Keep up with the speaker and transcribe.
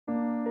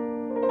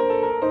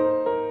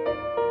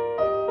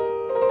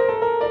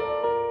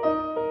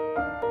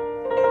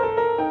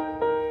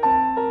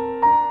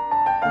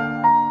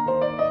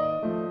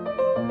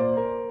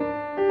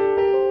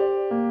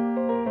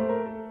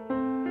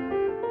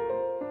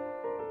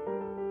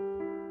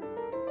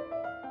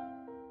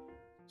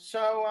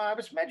So I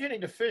was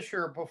mentioning to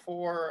Fisher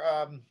before,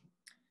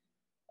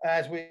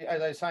 as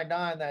I signed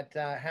on, that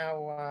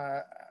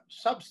how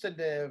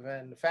substantive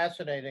and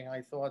fascinating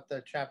I thought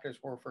the chapters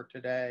were for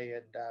today,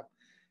 and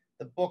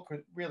the book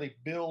really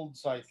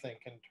builds, I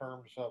think, in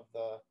terms of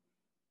the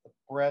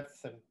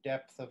breadth and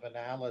depth of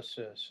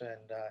analysis.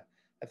 And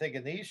I think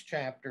in these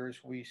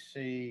chapters we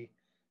see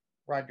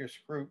Roger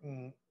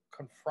Scruton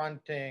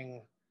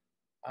confronting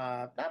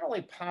not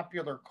only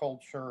popular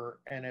culture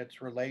and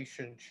its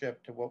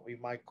relationship to what we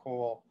might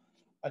call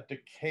a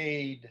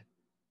decayed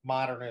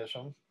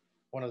modernism,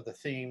 one of the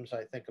themes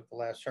I think of the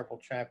last several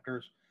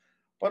chapters,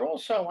 but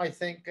also I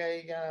think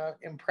a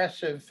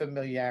impressive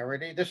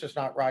familiarity. This is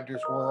not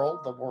Roger's world,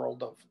 the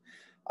world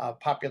of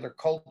popular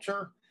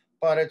culture,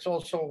 but it's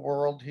also a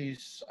world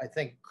he's I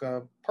think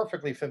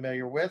perfectly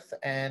familiar with,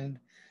 and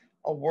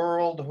a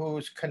world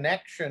whose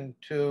connection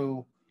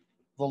to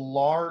the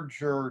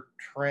larger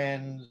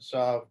trends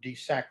of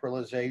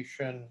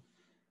desacralization,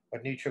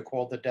 what Nietzsche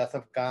called the death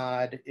of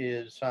God,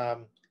 is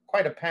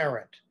quite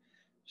apparent.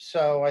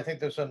 So I think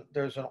there's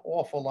an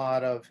awful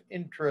lot of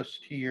interest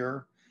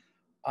here,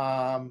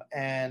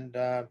 and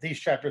these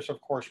chapters, of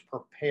course,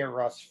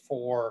 prepare us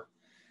for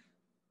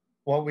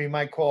what we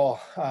might call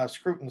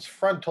Scruton's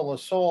frontal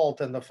assault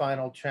in the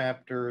final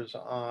chapters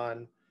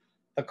on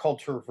the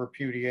culture of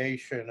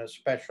repudiation,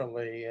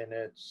 especially in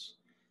its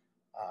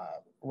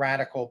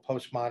radical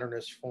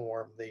postmodernist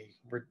form,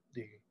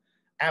 the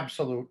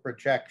absolute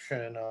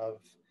rejection of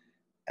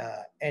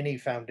any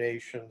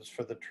foundations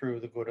for the true,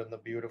 the good, and the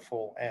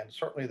beautiful, and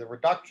certainly the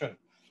reduction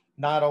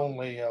not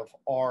only of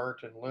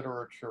art and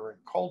literature and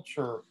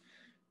culture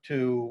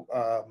to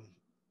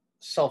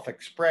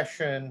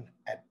self-expression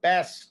at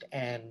best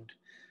and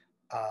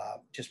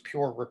just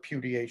pure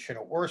repudiation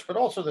at worst, but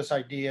also this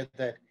idea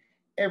that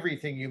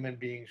everything human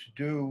beings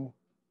do,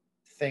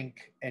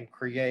 think, and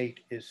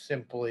create is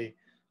simply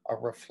a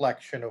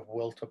reflection of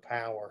will to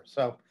power.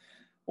 So,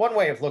 one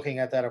way of looking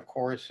at that, of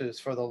course, is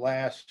for the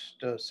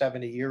last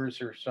 70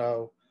 years or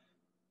so,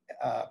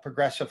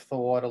 progressive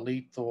thought,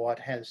 elite thought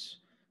has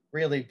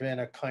really been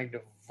a kind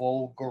of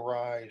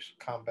vulgarized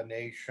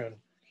combination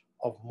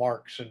of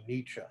Marx and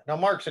Nietzsche. Now,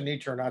 Marx and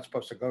Nietzsche are not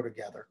supposed to go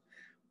together,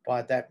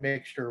 but that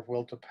mixture of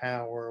will to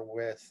power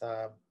with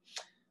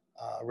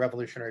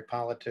revolutionary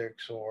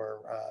politics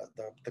or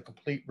the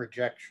complete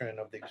rejection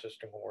of the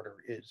existing order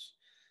is,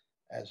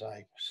 as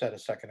I said a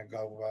second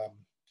ago,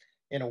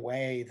 in a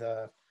way,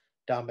 the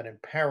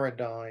dominant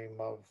paradigm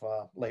of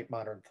late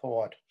modern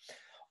thought.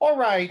 All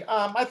right,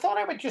 I thought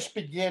I would just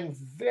begin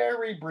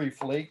very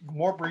briefly,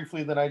 more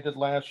briefly than I did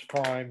last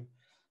time,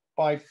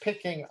 by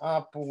picking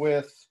up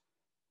with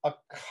a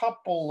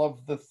couple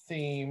of the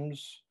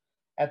themes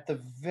at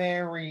the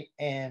very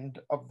end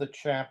of the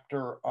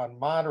chapter on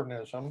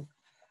modernism.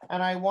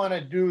 And I want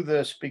to do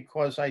this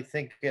because I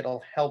think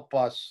it'll help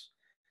us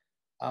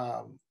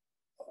um,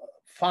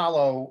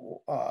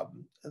 follow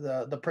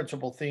the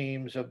principal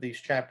themes of these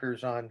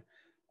chapters on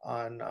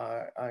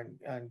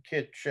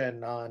Kitsch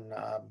and on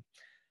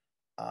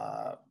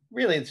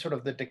really sort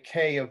of the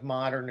decay of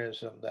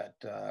modernism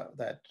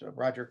that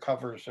Roger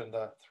covers in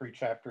the three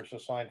chapters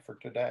assigned for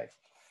today.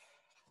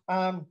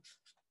 Um,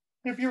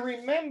 if you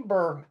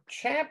remember,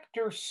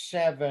 chapter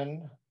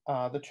seven,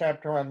 the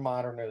chapter on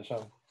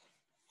modernism,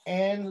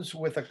 ends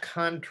with a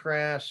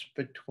contrast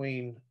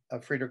between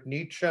Friedrich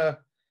Nietzsche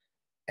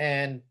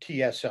and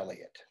T.S.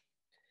 Eliot.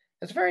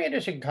 It's a very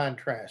interesting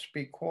contrast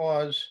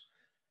because,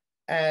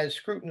 as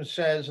Scruton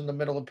says in the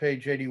middle of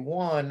page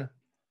 81,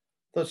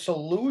 the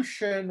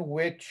solution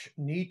which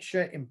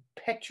Nietzsche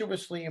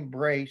impetuously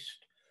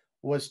embraced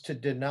was to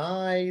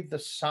deny the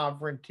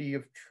sovereignty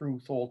of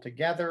truth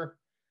altogether,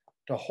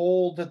 to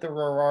hold that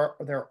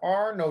there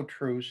are no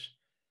truths,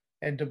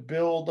 and to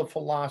build a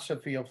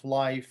philosophy of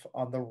life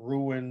on the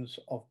ruins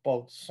of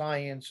both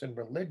science and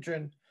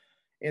religion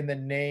in the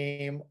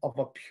name of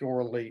a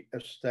purely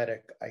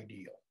aesthetic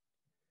ideal.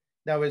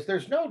 Now,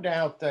 there's no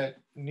doubt that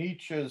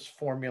Nietzsche's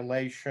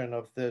formulation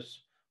of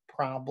this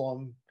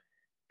problem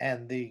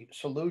and the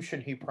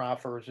solution he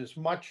proffers is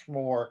much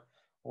more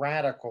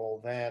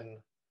radical than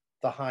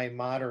the high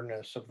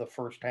modernists of the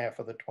first half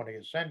of the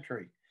 20th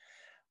century.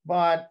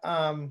 But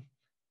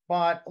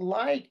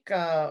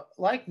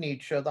like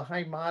Nietzsche, the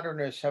high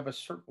modernists have a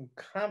certain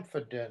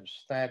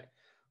confidence that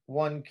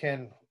one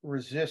can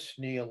resist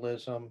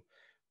nihilism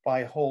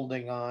by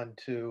holding on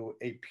to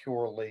a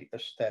purely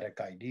aesthetic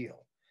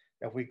ideal.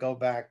 If we go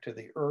back to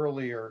the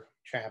earlier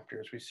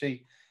chapters, we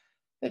see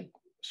that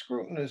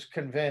Scruton is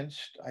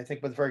convinced, I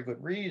think with very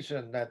good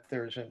reason, that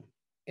there's an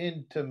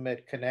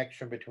intimate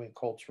connection between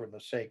culture and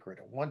the sacred.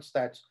 And once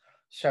that's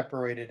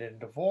separated and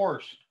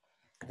divorced,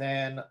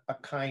 then a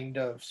kind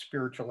of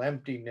spiritual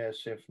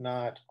emptiness, if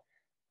not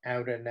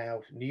out and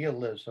out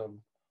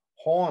nihilism,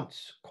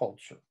 haunts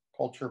culture.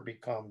 Culture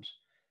becomes,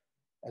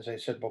 as I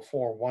said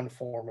before, one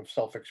form of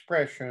self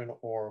expression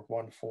or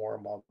one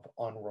form of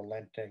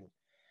unrelenting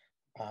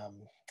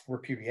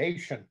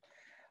repudiation.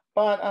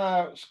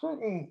 But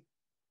Scruton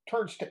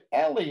turns to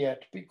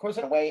Eliot because,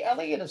 in a way,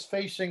 Eliot is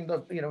facing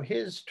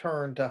his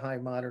turn to high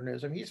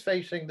modernism. He's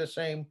facing the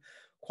same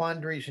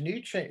quandaries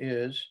Nietzsche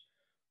is,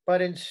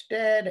 but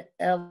instead,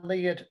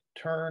 Eliot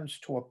turns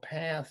to a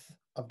path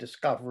of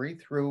discovery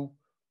through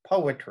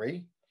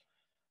poetry,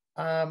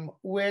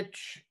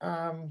 which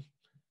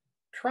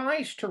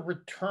tries to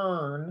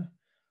return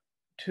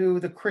to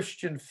the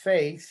Christian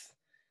faith,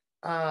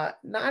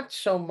 not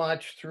so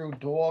much through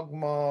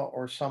dogma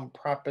or some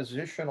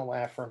propositional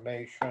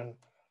affirmation,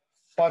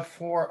 but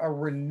for a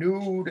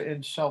renewed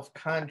and self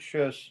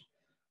conscious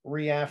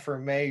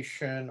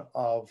reaffirmation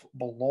of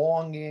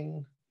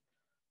belonging,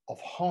 of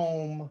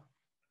home,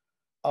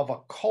 of a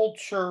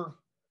culture,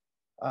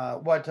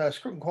 what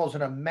Scruton calls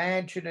an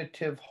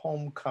imaginative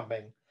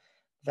homecoming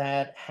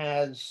that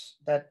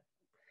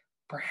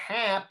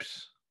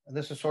perhaps, and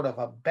this is sort of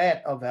a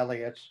bet of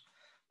Eliot's,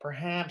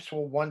 perhaps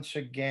will once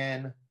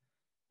again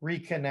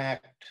reconnect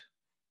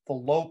the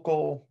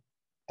local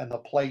and the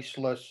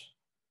placeless,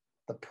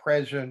 the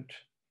present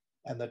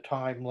and the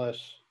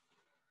timeless,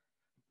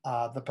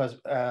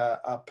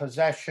 a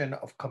possession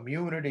of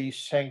community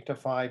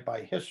sanctified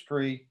by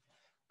history,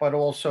 but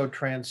also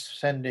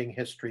transcending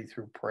history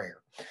through prayer.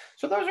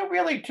 So those are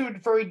really two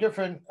very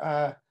different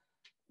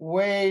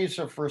ways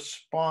of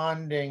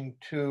responding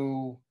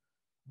to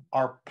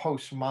our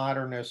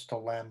postmodernist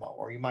dilemma,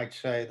 or you might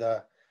say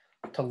the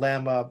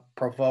dilemma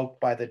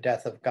provoked by the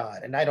death of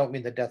God. And I don't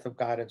mean the death of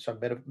God in some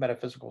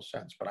metaphysical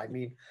sense, but I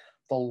mean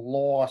the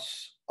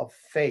loss of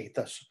faith,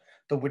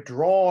 the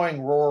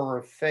withdrawing roar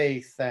of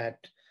faith that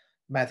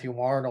Matthew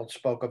Arnold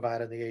spoke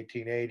about in the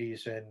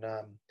 1880s in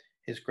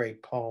his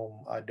great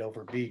poem,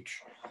 Dover Beach.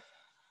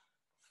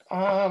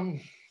 I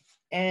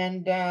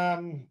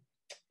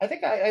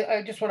think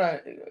I just want to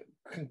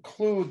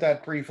conclude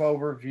that brief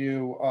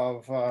overview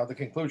of the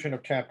conclusion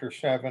of chapter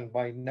 7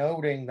 by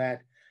noting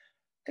that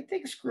I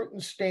think Scruton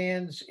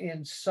stands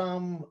in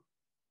some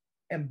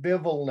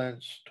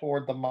ambivalence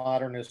toward the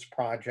modernist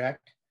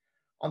project.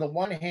 On the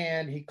one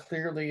hand, he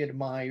clearly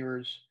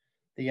admires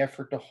the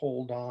effort to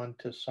hold on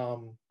to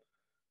some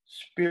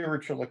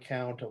spiritual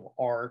account of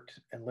art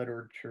and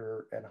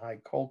literature and high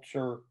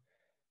culture,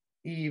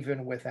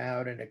 even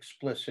without an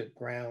explicit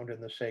ground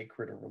in the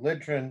sacred or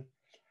religion.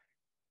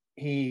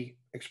 He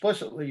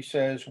explicitly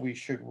says we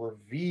should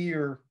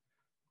revere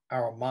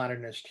our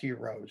modernist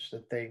heroes,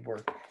 that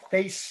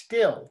they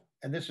still,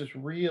 and this is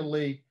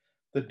really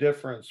the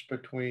difference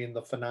between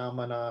the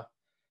phenomena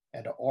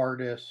and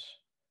artists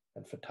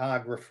and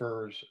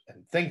photographers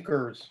and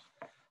thinkers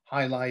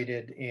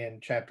highlighted in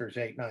chapters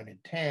 8, 9,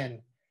 and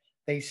 10,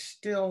 they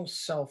still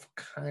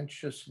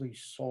self-consciously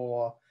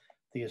saw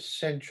the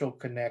essential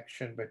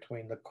connection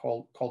between the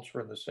culture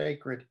and the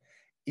sacred,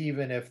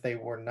 even if they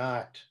were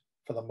not,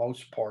 for the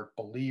most part,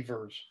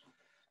 believers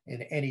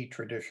in any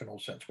traditional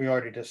sense. We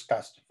already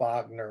discussed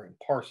Wagner and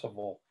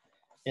Parsifal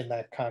in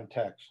that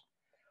context.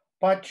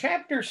 But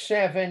chapter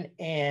 7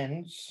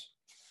 ends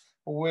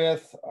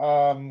with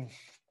a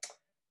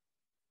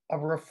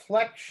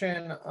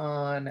reflection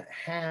on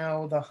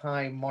how the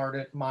high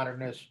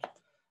modernist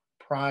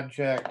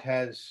project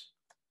has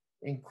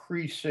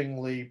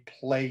increasingly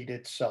played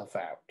itself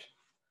out.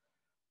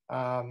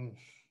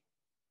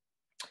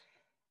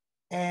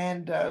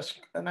 And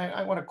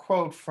I want to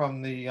quote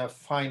from the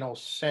final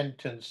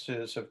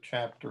sentences of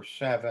chapter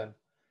 7,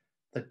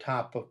 the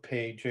top of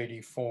page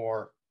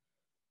 84.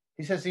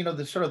 He says,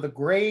 the sort of the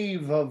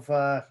grave of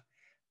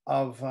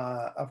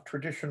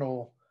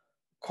traditional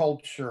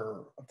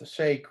culture, of the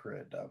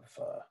sacred,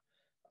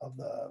 of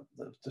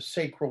the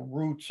sacral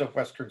roots of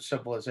Western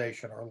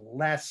civilization are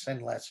less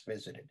and less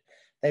visited.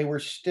 They were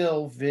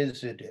still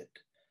visited,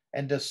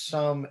 and to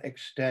some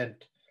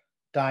extent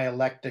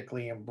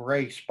dialectically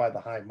embraced by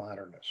the high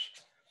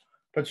modernists.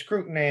 But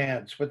Scruton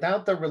adds,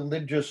 without the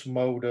religious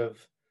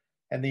motive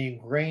and the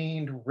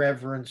ingrained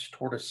reverence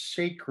toward a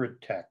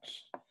sacred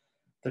text,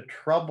 the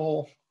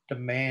trouble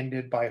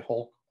demanded by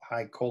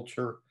high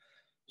culture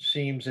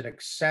seems an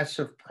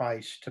excessive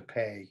price to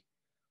pay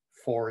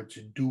for its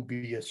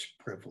dubious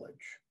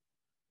privilege.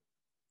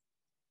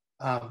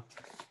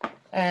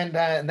 And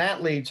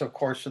that leads, of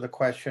course, to the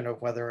question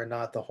of whether or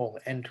not the whole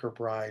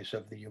enterprise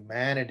of the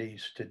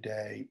humanities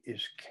today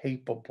is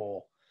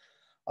capable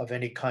of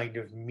any kind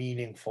of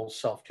meaningful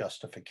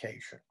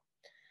self-justification.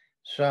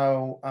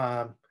 So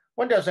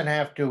one doesn't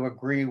have to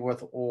agree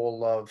with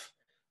all of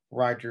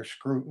Roger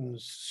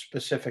Scruton's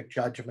specific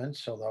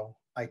judgments, although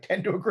I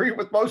tend to agree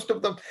with most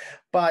of them,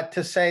 but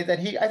to say that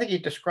I think he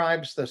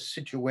describes the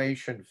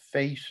situation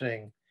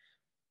facing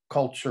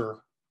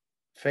culture,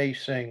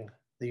 facing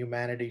the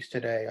humanities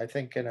today, I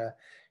think in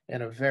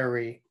a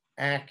very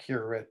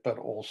accurate but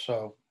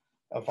also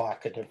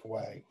evocative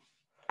way.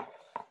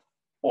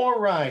 All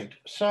right,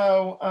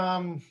 so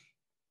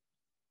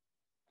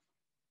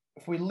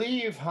if we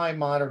leave high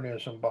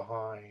modernism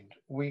behind,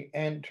 we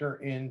enter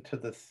into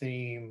the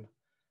theme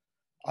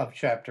of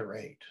chapter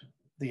 8,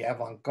 the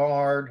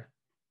avant-garde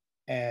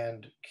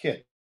and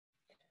kitsch.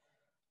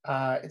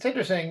 It's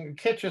interesting,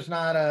 kitsch is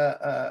not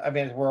I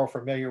mean, we're all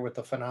familiar with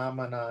the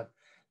phenomenon.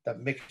 the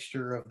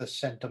mixture of the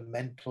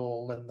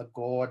sentimental and the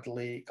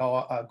gaudy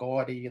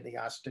and the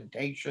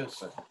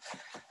ostentatious. And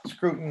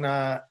Scruton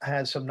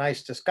has some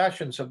nice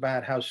discussions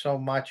about how so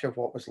much of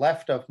what was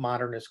left of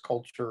modernist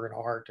culture and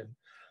art and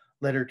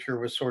literature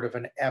was sort of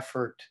an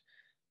effort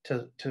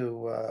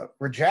to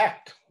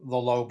reject the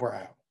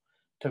lowbrow,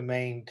 to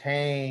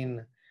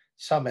maintain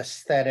some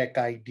aesthetic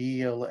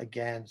ideal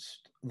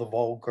against the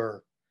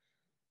vulgar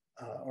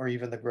or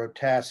even the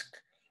grotesque.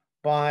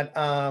 But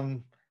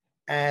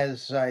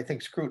as I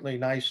think Scrutiny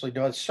nicely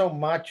does, so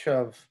much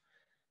of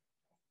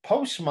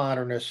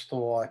postmodernist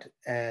thought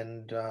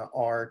and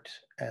art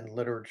and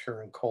literature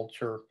and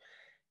culture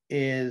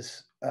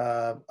is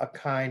a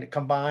kind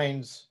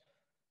combines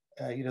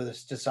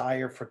this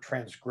desire for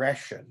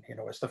transgression,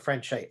 as the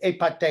French say,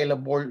 épater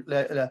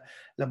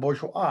le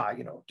bourgeois,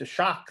 to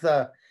shock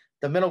the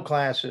middle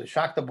classes,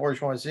 shock the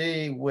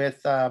bourgeoisie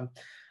with a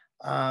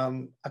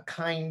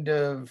kind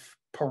of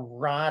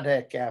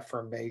parodic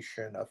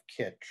affirmation of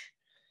kitsch.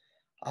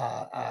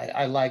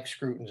 I like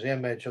Scruton's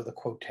image of the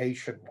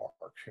quotation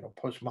marks.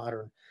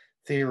 Postmodern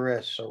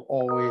theorists are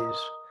always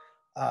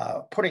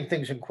putting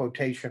things in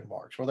quotation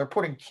marks. Well, they're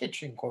putting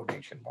kitsch in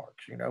quotation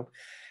marks.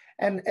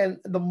 And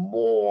the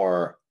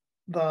more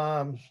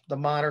the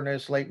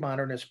modernist, late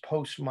modernist,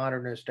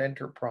 postmodernist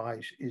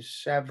enterprise is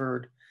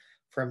severed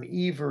from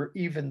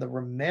even the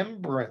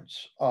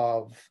remembrance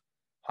of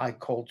high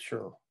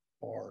culture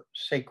or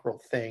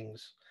sacred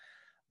things,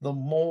 the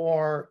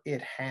more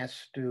it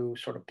has to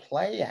sort of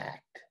play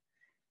act.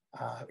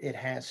 It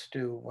has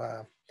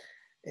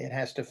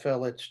to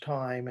fill its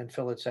time and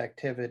fill its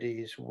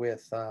activities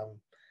with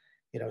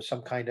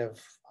some kind of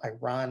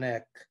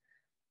ironic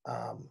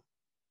um,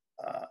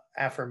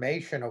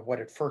 affirmation of what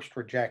it first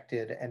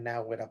rejected and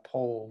now it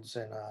upholds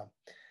in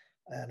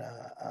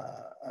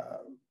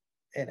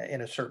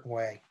in a certain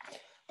way.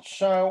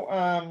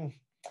 So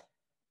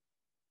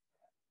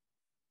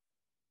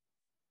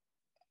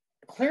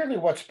clearly,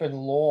 what's been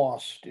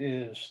lost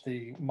is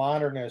the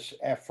modernist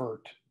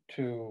effort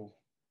to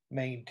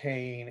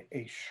maintain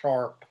a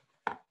sharp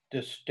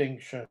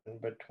distinction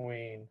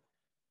between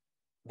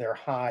their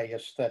high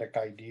aesthetic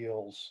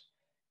ideals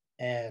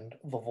and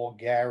the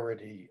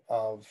vulgarity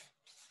of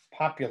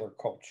popular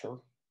culture.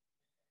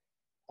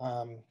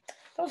 I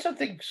also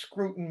think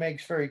Scruton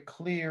makes very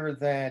clear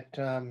that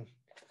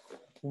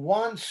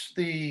once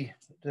to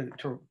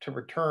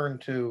return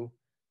to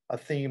a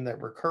theme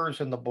that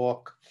recurs in the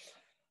book,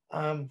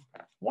 um,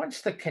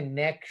 once the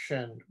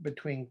connection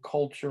between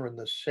culture and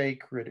the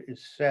sacred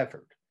is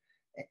severed,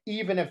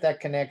 even if that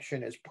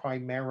connection is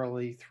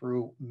primarily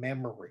through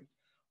memory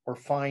or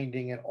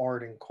finding in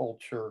art and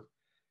culture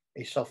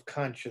a self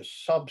conscious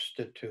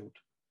substitute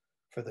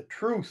for the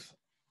truth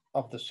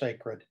of the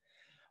sacred,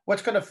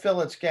 what's going to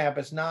fill its gap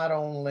is not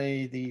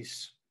only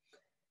these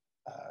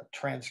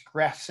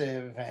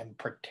transgressive and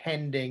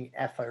pretending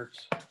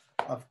efforts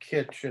of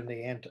kitsch and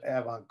the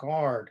avant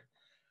garde,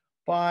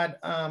 but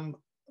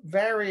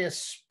various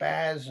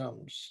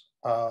spasms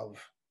of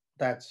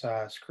that's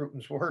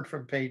Scruton's word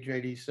from page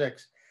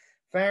 86,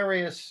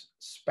 various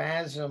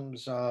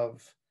spasms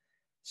of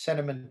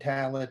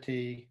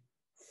sentimentality,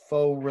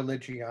 faux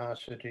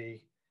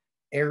religiosity,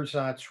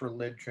 ersatz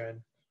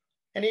religion,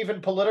 and even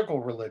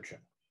political religion.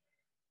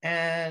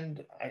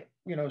 And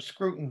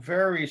Scruton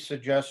very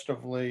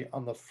suggestively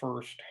on the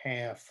first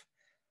half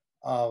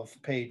of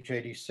page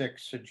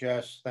 86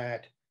 suggests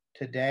that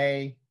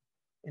today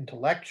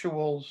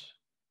intellectuals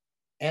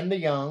and the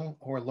young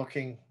who are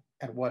looking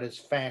at what is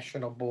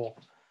fashionable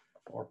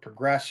or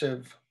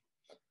progressive,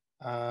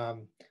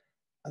 um,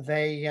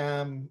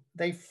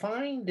 they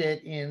find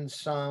it in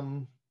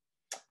some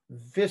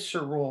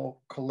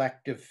visceral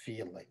collective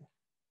feeling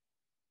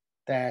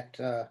that,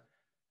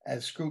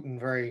 as Scruton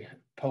very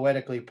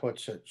poetically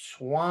puts it,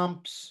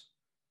 swamps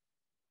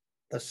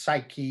the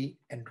psyche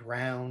and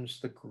drowns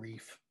the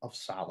grief of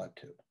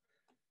solitude.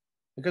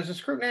 Because as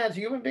Scruton adds,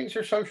 human beings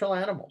are social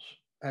animals,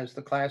 as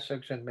the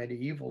classics and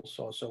medieval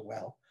saw so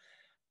well,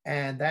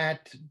 and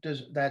that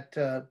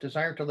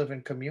desire to live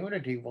in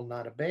community will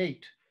not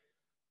abate,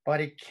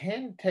 but it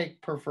can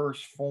take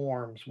perverse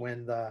forms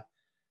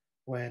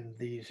when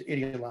these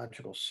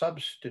ideological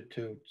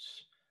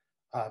substitutes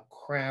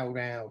crowd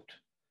out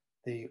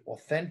the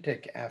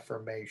authentic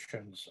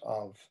affirmations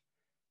of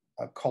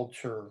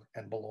culture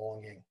and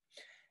belonging.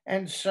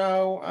 And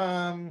so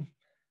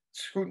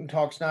Scruton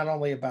talks not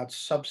only about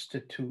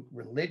substitute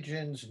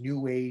religions,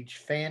 New Age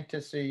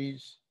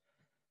fantasies.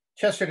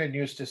 Chesterton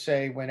used to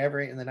say,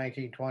 whenever in the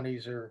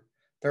 1920s or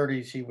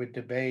 30s he would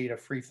debate a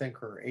free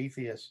thinker or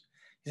atheist,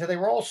 he said they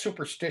were all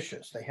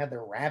superstitious. They had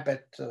their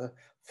rabbit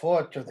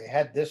foot, or they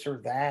had this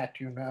or that,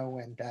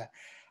 and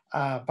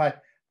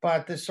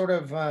but this sort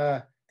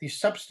of these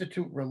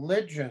substitute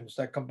religions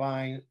that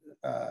combine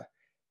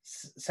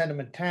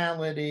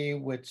sentimentality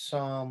with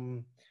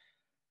some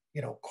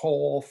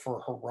call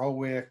for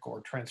heroic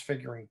or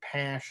transfiguring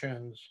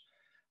passions.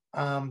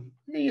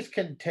 These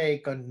can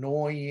take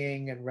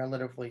annoying and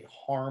relatively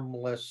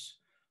harmless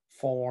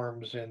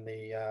forms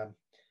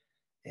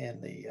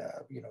in the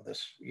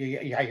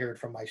I hear it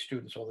from my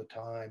students all the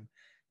time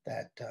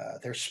that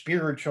they're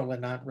spiritual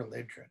and not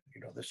religion.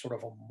 This sort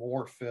of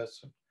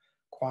amorphous and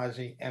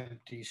quasi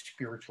empty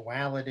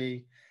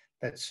spirituality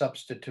that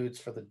substitutes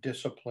for the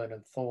discipline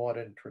and thought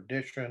and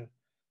tradition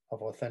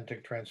of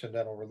authentic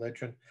transcendental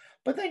religion.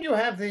 But then you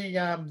have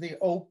the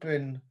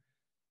open,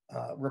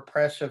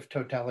 repressive,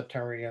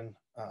 totalitarian,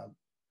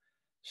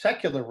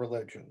 secular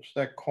religions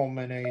that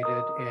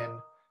culminated in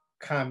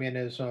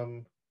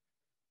communism,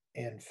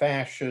 in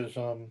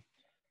fascism,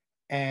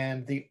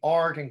 and the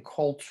art and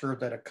culture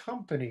that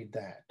accompanied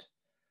that.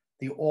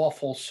 The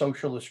awful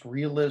socialist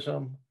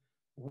realism,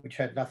 which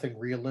had nothing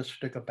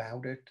realistic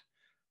about it,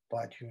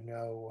 but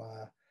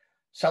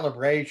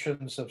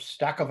celebrations of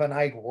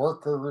Staccavanite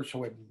workers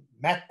who had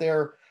met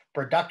their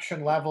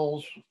production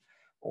levels,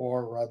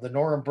 or the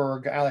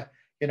Nuremberg. I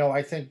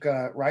think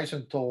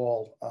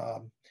Reisenthal,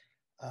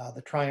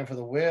 The Triumph of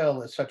the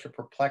Will, is such a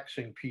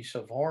perplexing piece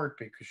of art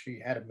because she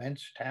had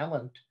immense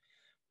talent,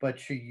 but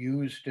she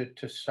used it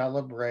to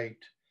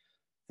celebrate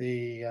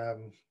the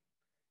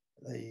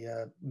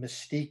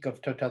mystique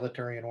of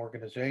totalitarian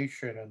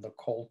organization and the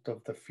cult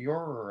of the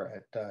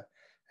Führer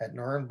at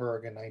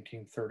Nuremberg in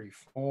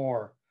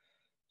 1934.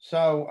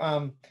 So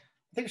I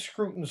think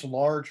Scruton's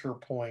larger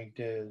point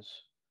is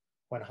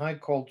when high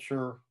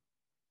culture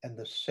and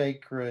the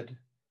sacred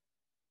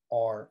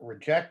are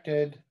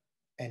rejected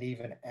and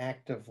even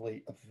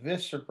actively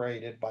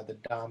eviscerated by the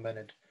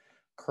dominant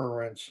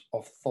currents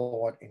of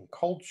thought and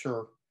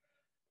culture,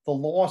 the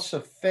loss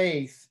of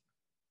faith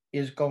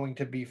is going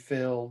to be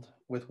filled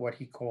with what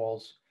he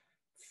calls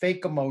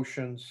fake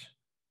emotions,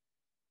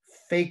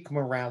 fake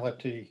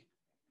morality,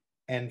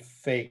 and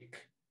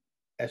fake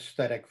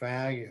aesthetic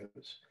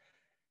values.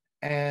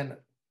 And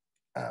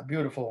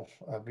beautiful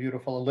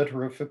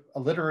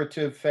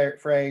alliterative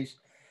phrase.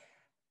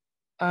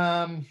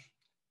 And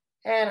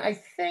I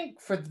think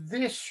for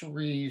this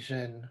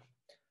reason,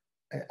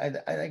 I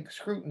think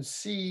Scruton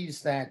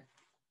sees that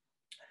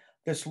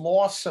this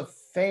loss of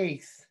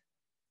faith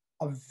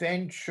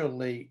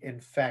eventually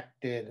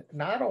infected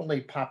not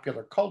only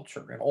popular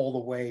culture in all the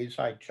ways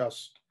I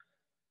just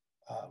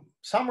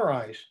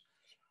summarized,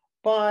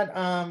 but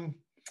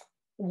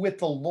with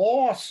the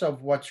loss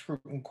of what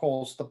Scruton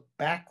calls the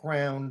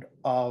background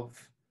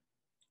of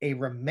a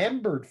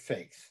remembered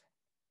faith,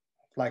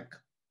 like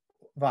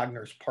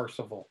Wagner's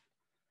Parsifal,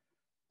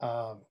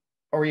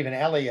 or even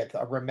Eliot,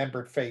 a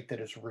remembered faith that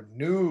is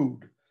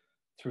renewed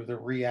through the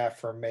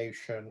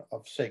reaffirmation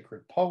of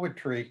sacred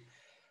poetry,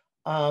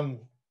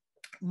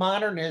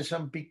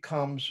 modernism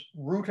becomes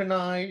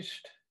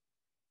routinized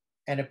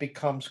and it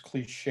becomes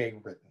cliche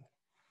written.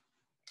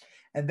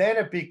 And then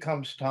it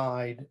becomes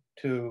tied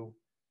to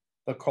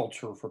the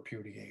culture of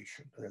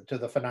repudiation, to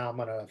the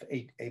phenomena of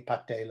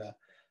épater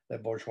la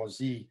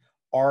bourgeoisie.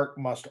 Art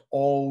must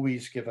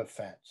always give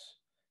offense.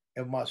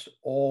 It must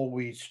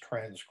always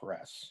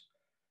transgress.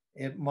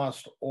 It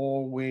must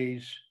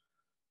always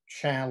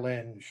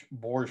challenge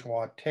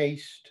bourgeois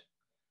taste.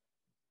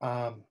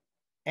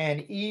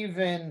 And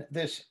even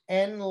this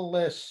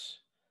endless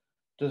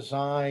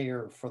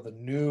desire for the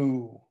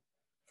new,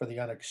 for the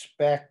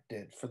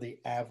unexpected, for the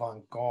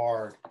avant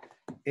garde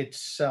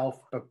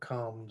itself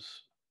becomes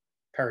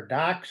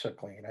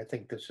paradoxically, and I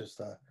think this is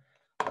a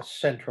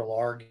central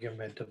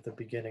argument of the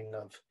beginning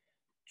of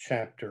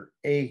chapter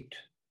 8,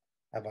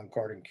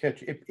 Avant-Garde and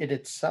Kitsch, it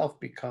itself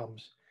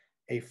becomes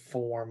a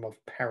form of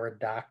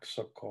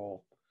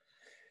paradoxical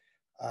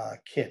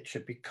kitsch.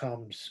 It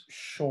becomes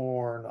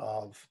shorn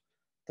of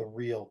the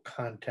real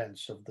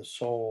contents of the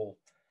soul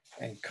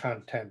and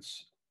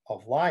contents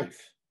of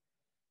life.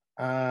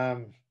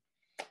 And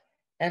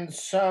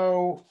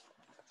so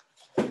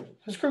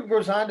this group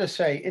goes on to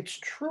say it's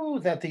true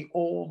that the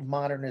old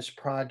modernist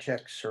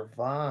project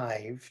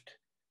survived.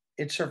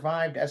 It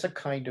survived as a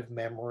kind of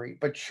memory,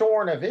 but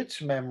shorn of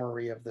its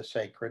memory of the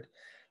sacred.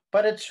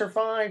 But it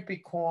survived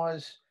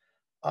because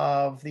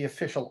of the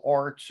official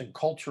arts and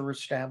culture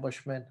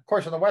establishment. Of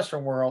course, in the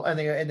Western world and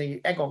in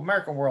the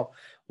Anglo-American world,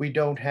 we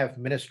don't have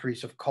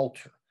ministries of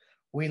culture.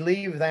 We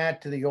leave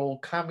that to the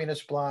old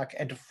communist bloc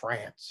and to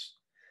France.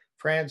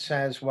 France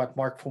has what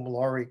Marc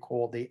Fumilari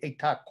called the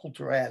État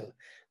culturel,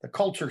 the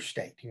culture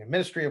state,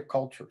 Ministry of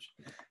Cultures.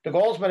 De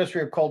Gaulle's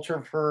Ministry of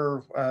Culture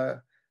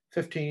for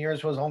 15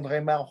 years was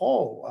André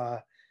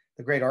Malraux,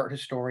 the great art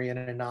historian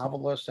and a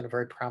novelist and a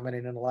very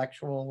prominent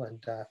intellectual.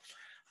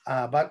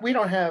 But we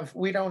don't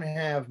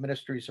have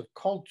ministries of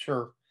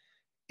culture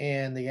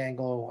in the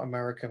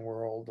Anglo-American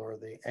world or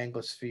the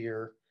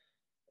Anglosphere,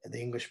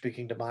 the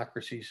English-speaking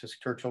democracies, as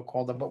Churchill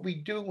called them. But we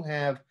do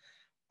have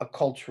a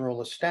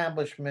cultural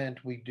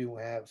establishment. We do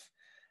have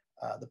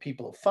the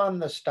people who fund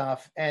the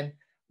stuff, and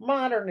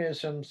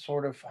modernism,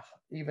 sort of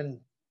even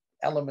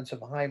elements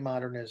of high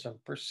modernism,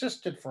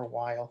 persisted for a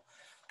while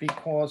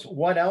because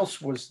what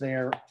else was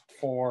there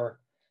for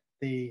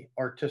the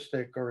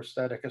artistic or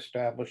aesthetic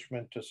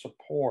establishment to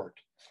support?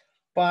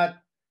 But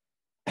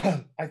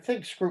I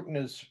think Scruton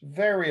is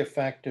very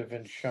effective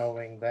in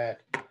showing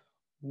that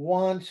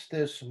once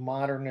this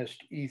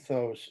modernist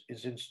ethos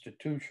is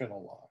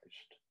institutionalized,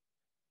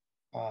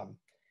 um,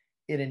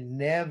 it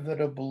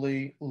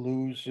inevitably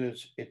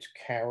loses its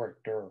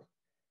character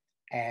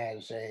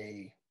as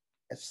a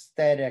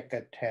aesthetic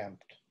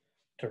attempt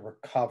to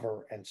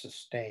recover and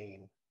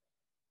sustain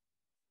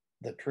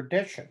the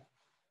tradition.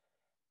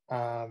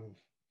 Um,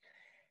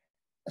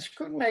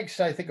 Scruton makes,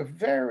 I think, a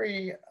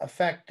very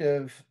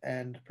effective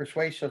and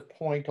persuasive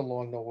point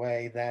along the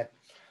way that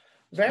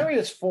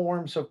various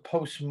forms of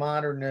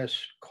postmodernist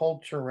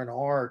culture and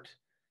art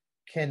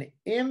can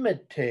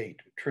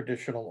imitate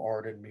traditional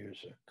art and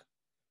music,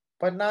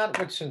 but not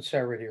with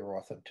sincerity or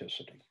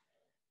authenticity.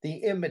 The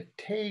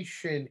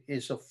imitation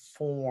is a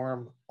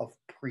form of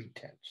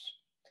pretense.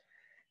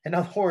 In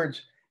other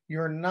words,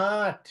 you're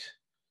not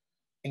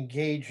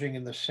engaging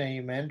in the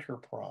same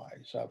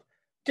enterprise of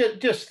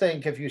just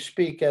think if you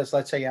speak as,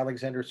 let's say,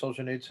 Alexander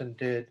Solzhenitsyn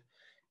did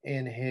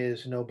in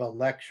his Nobel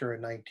lecture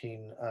in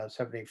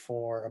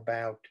 1974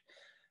 about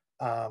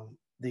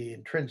the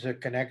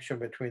intrinsic connection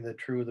between the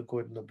true, the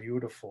good, and the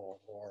beautiful,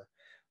 or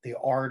the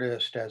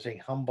artist as a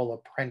humble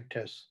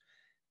apprentice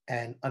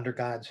and under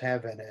God's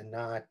heaven, and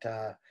not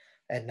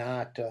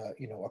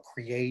a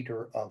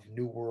creator of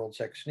new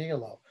worlds ex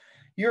nihilo.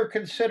 You're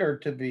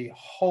considered to be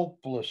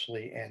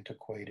hopelessly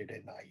antiquated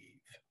and naive.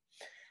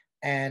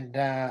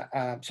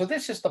 And so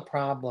this is the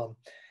problem.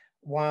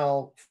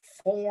 While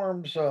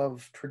forms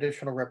of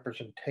traditional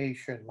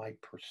representation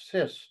might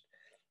persist,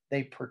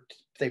 they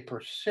they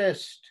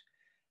persist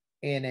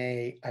in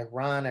a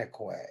ironic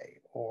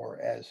way or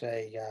as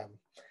a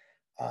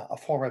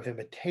form of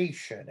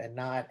imitation and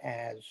not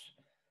as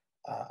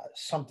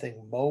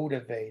something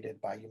motivated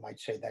by, you might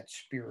say, that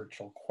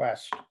spiritual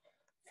quest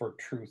for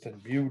truth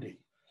and beauty.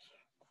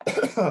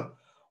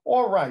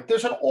 All right,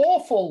 there's an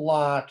awful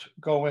lot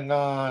going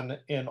on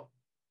in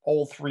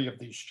all three of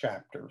these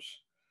chapters.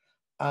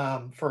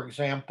 For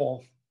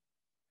example,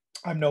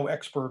 I'm no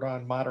expert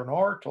on modern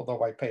art,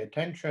 although I pay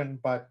attention,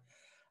 but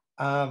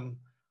um,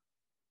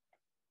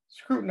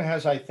 Scruton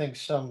has, I think,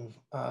 some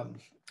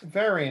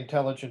very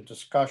intelligent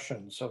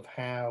discussions of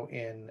how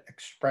in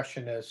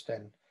expressionist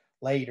and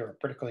later,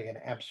 particularly in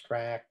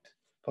abstract,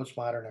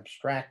 postmodern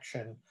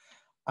abstraction,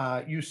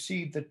 you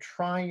see the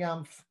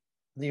triumph,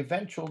 the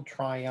eventual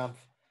triumph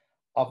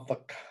of the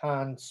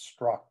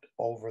construct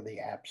over the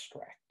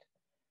abstract.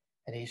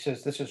 And he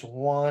says this is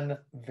one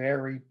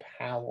very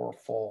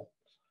powerful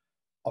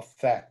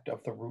effect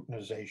of the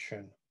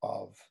routinization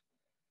of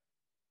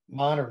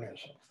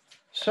modernism.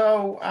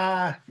 So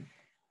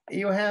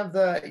you have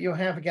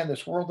again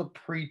this world of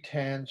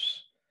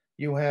pretense.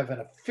 You have an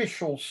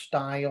official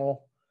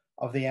style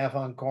of the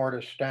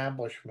avant-garde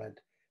establishment.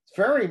 It's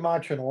very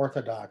much an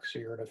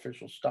orthodoxy or an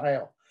official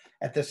style.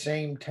 At the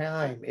same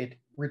time, it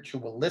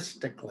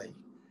ritualistically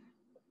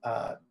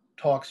uh,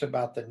 talks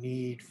about the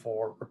need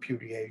for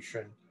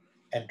repudiation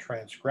and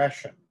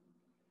transgression.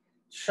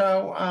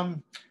 So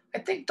I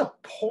think the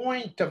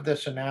point of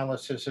this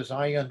analysis, as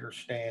I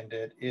understand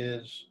it,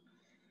 is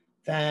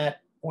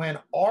that when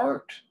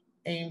art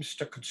aims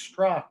to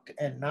construct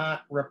and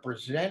not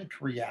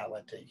represent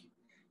reality,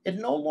 it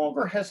no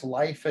longer has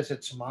life as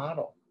its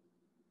model.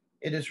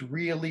 It is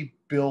really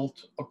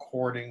built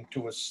according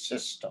to a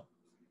system.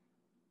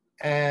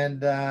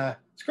 And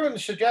Scruton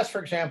suggests, for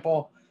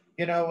example,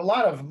 a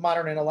lot of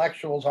modern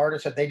intellectuals,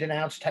 artists, that they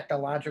denounce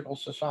technological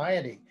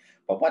society.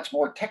 But what's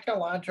more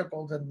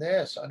technological than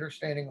this?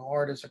 Understanding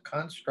art as a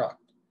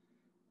construct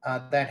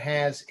that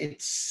has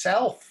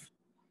itself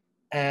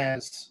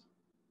as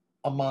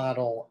a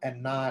model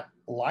and not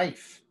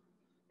life.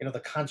 The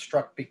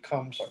construct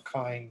becomes a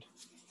kind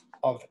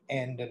of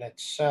end in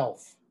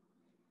itself,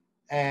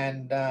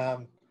 and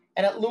and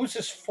it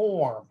loses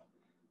form.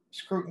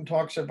 Scruton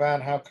talks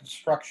about how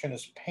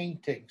constructionist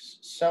paintings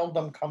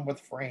seldom come with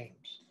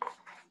frames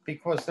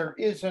because there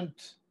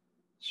isn't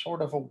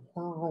sort of a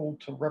world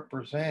to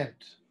represent,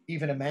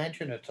 even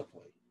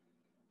imaginatively,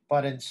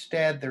 but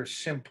instead there's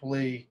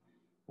simply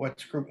what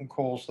Scruton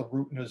calls the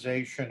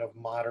routinization of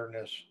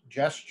modernist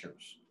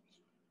gestures.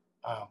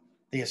 Um,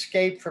 the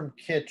escape from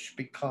kitsch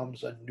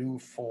becomes a new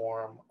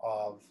form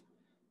of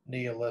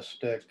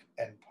nihilistic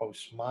and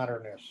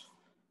postmodernist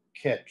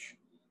kitsch.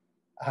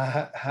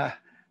 Uh,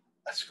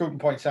 Scruton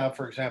points out,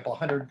 for example,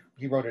 100,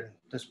 he wrote in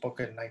this book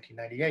in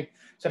 1998,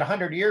 said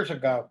 100 years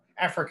ago,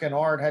 African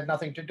art had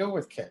nothing to do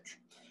with kitsch.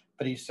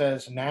 But he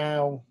says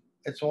now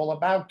it's all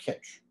about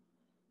kitsch.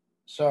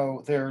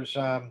 So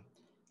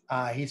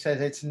he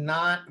says it's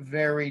not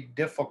very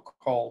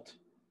difficult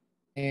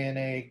in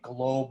a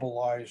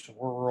globalized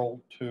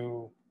world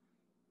to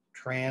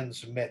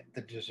transmit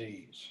the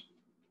disease.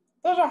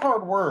 Those are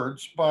hard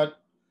words, but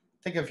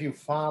I think if you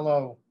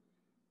follow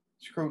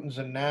Scruton's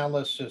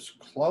analysis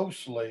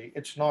closely,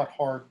 it's not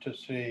hard to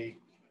see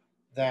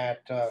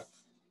that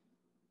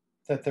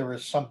that there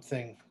is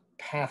something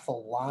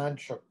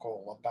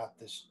pathological about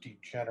this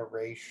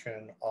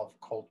degeneration of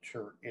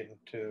culture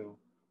into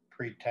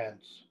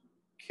pretense,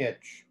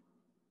 kitsch,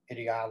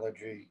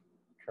 ideology,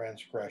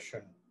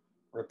 transgression,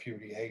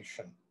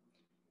 repudiation.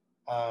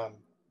 Um,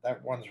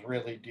 that one's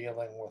really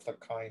dealing with a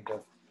kind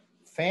of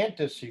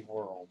fantasy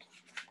world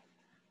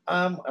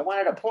I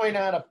wanted to point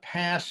out a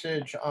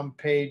passage on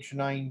page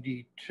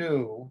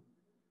 92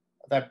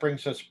 that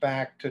brings us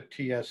back to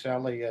T.S.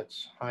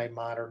 Eliot's High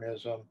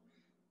Modernism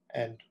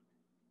and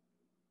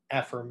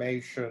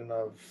affirmation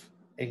of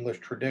English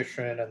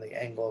tradition and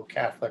the Anglo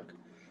Catholic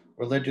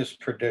religious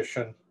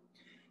tradition.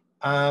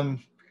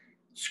 Um,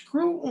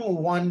 Scruton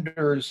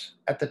wonders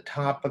at the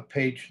top of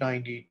page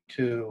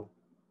 92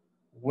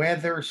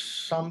 whether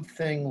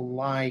something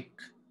like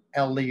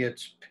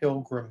Eliot's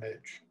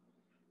pilgrimage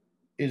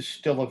is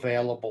still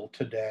available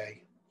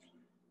today.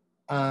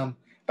 By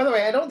the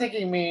way, I don't think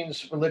he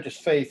means religious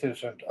faith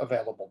isn't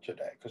available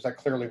today, because that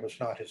clearly was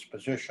not his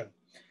position.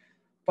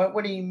 But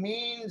what he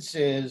means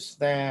is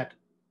that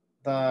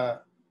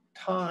the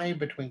tie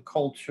between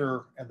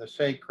culture and the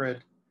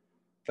sacred,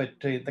 but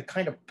the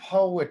kind of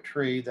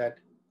poetry that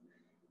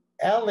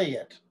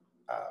Eliot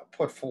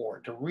put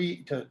forward to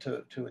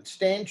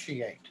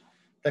instantiate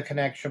the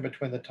connection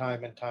between the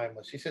time and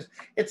timeless. He says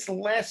it's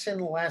less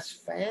and less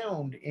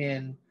found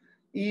in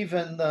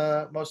even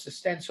the most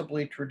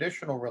ostensibly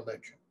traditional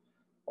religion.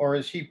 Or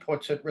as he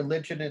puts it,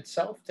 religion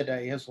itself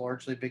today has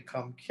largely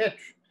become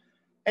kitsch.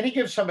 And he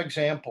gives some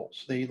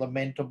examples: the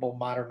lamentable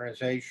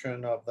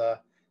modernization of the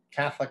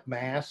Catholic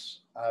Mass.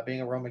 Being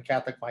a Roman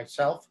Catholic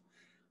myself,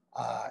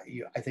 I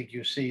think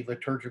you see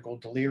liturgical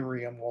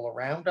delirium all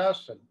around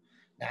us. And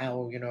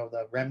now,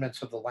 the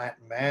remnants of the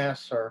Latin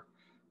Mass are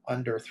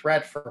under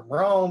threat from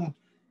Rome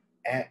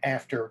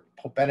after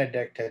Pope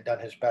Benedict had done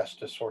his best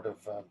to sort of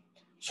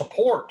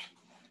support,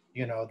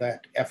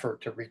 that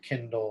effort to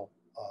rekindle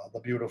the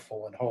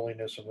beautiful and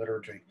holiness of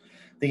liturgy.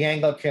 The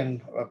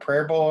Anglican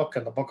prayer book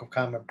and the Book of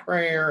Common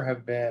Prayer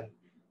have been,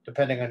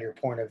 depending on your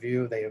point of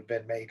view, they have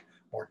been made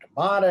more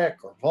demotic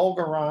or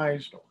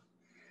vulgarized.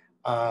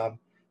 Or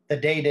the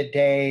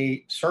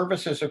day-to-day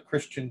services of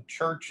Christian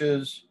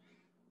churches,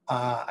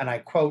 and I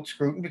quote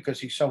Scruton because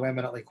he's so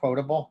eminently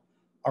quotable,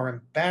 are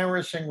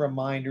embarrassing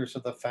reminders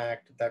of the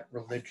fact that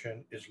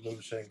religion is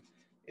losing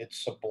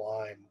its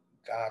sublime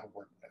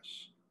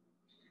Godwardness.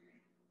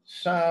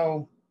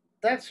 So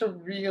that's a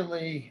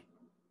really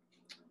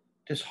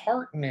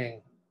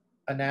disheartening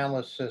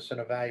analysis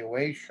and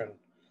evaluation,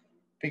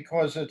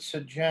 because it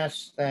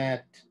suggests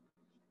that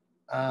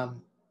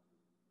um,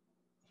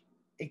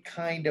 a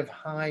kind of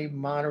high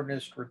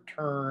modernist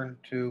return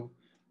to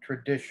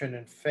tradition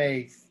and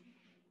faith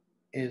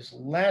is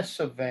less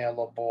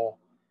available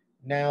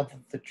now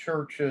that the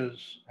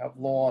churches have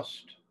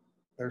lost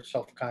their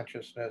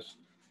self-consciousness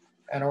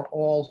and are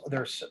all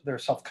their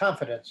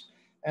self-confidence,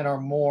 and are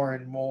more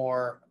and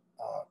more,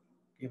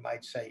 you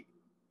might say,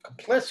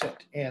 complicit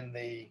in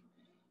the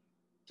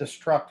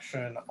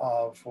destruction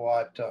of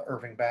what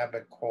Irving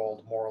Babbitt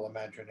called moral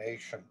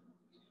imagination.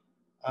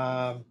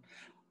 Um,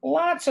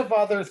 Lots of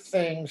other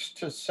things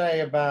to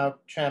say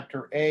about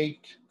Chapter 8.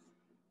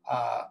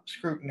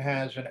 Scruton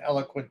has an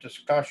eloquent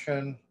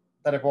discussion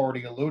that I've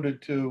already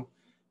alluded to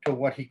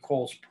what he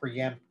calls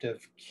preemptive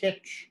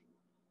kitsch.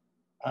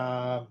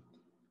 Um,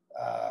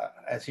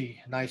 as he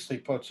nicely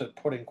puts it,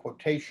 putting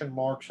quotation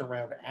marks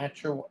around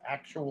actual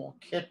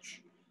kitsch.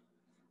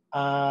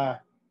 Uh,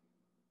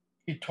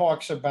 he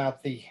talks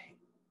about this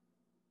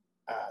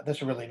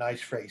is a really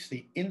nice phrase,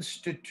 the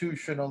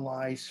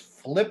institutionalized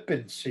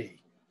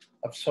flippancy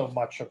of so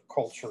much of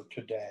culture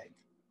today.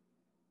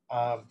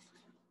 Um,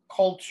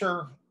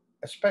 Culture,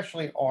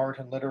 especially art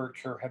and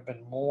literature, have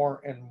been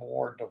more and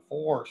more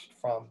divorced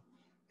from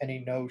any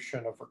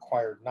notion of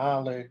required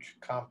knowledge,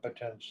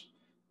 competence,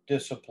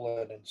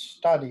 discipline, and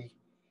study,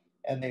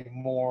 and they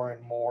more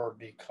and more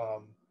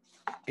become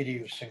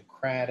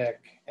idiosyncratic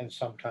and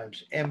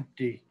sometimes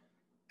empty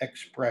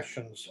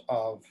expressions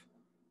of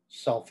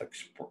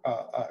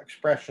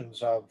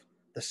expressions of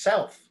the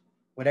self,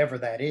 whatever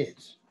that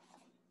is.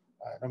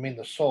 I don't mean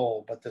the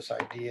soul, but this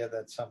idea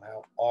that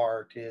somehow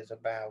art is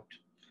about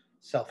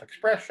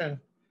self-expression,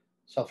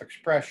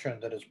 self-expression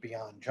that is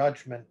beyond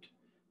judgment,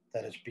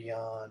 that is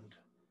beyond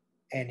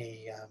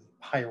any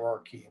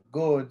hierarchy of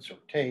goods or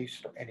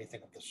taste or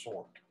anything of the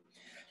sort.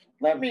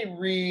 Let me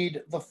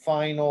read the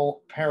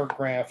final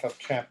paragraph of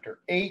chapter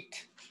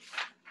 8.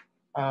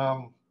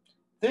 Um,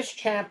 this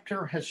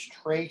chapter has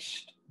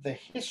traced the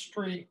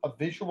history of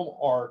visual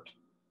art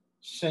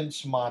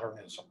since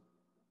modernism.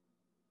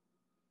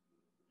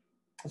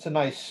 It's a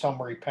nice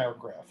summary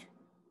paragraph.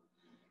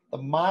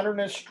 The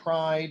modernists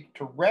tried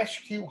to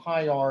rescue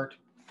high art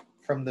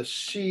from the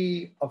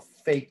sea of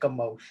fake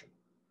emotion,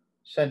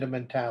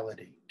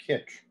 sentimentality,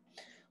 kitsch.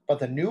 But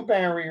the new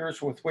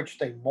barriers with which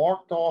they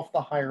marked off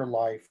the higher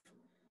life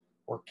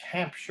were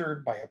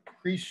captured by a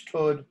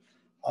priesthood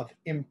of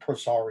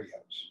impresarios.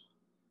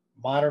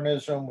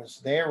 Modernism was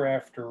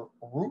thereafter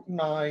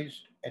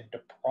routinized and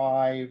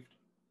deprived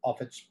of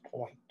its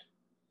point.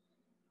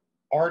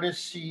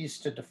 Artists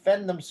ceased to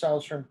defend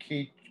themselves from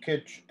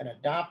kitsch and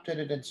adopted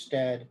it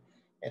instead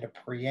in a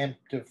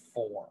preemptive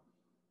form.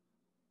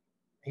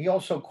 He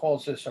also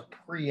calls this a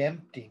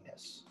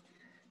preemptiness,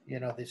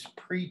 this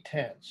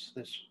pretense,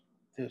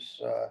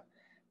 this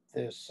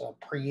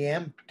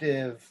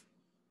preemptive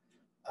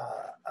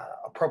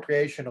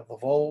appropriation of the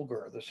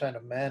vulgar, the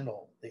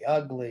sentimental, the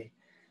ugly,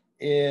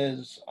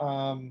 is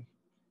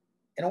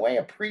in a way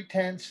a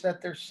pretense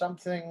that there's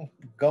something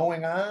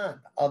going on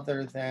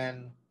other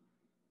than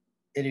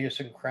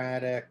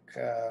idiosyncratic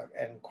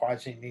and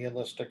quasi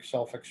nihilistic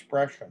self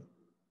expression.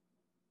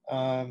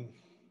 Um,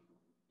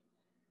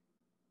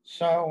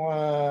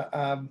 so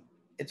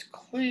it's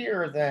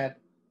clear that,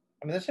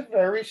 I mean, this is a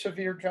very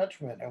severe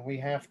judgment, and we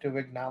have to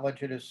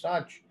acknowledge it as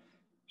such.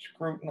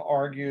 Scruton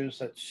argues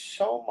that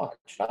so much,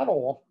 not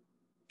all,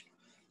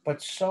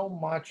 but so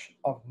much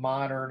of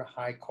modern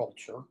high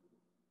culture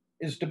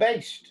is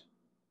debased.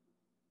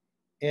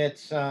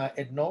 It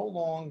no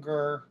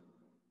longer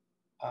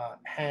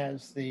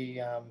has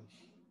the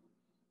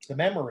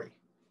memory,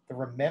 the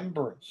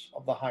remembrance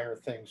of the higher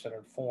things that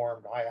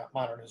informed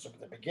modernism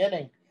at the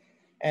beginning,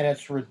 and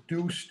it's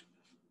reduced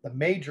the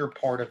major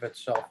part of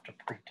itself to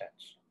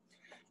pretense.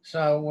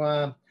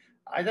 So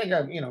I think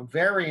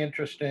very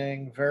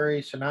interesting,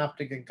 very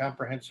synoptic and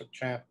comprehensive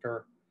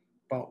chapter,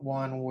 but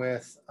one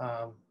with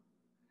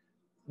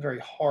very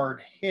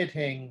hard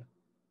hitting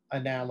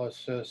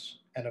analysis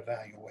and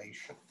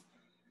evaluation.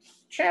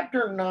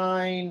 Chapter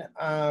 9,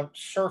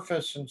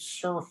 Surface and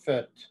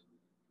Surfeit,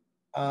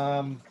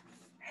 um,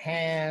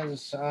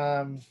 has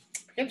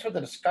begins with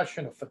a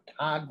discussion of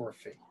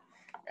photography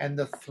and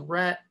the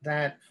threat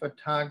that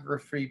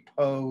photography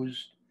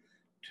posed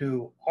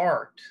to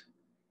art.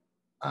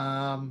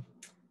 Um,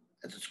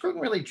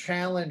 Scruton really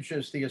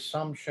challenges the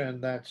assumption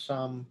that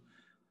some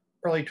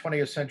early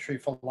 20th century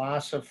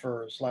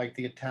philosophers, like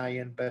the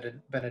Italian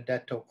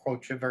Benedetto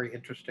Croce, a very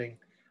interesting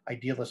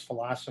idealist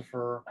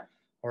philosopher,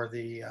 or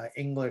the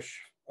English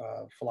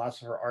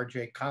philosopher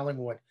R.J.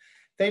 Collingwood,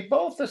 they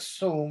both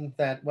assumed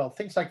that, well,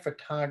 things like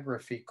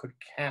photography could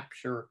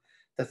capture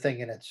the thing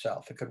in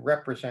itself. It could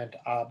represent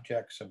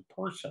objects and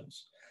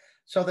persons.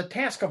 So the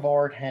task of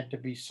art had to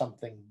be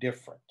something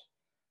different,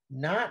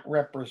 not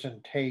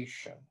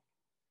representation,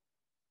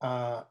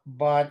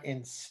 but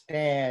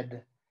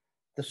instead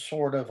the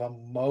sort of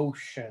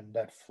emotion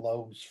that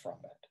flows from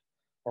it,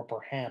 or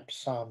perhaps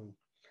some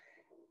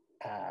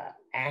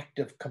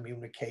active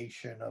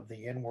communication of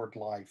the inward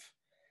life.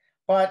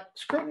 But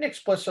Scruton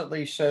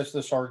explicitly says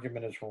this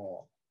argument is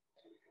wrong.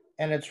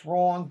 And it's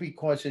wrong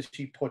because, as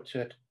he puts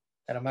it,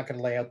 and I'm not going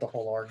to lay out the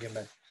whole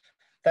argument,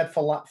 that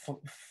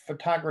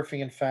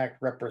photography, in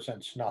fact,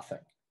 represents nothing.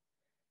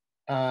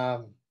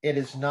 It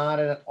is not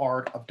an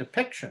art of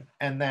depiction,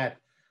 and that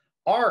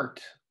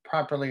art,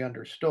 properly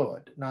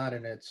understood, not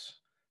in its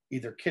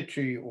either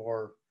kitschy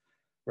or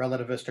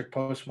relativistic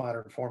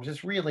postmodern forms,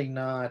 is really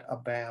not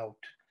about.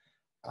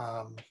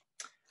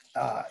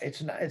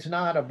 It's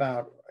not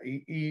about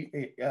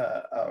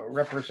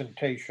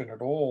representation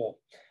at all.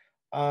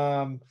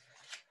 Um,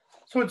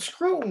 so it's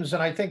Scruton's,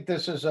 and I think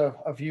this is a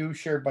view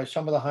shared by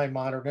some of the high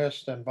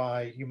modernists and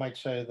by, you might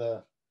say,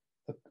 the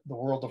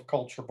world of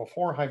culture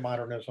before high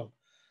modernism.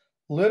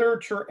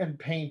 Literature and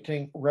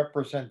painting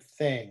represent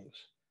things,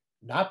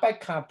 not by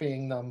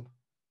copying them,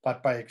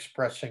 but by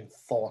expressing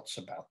thoughts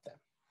about them.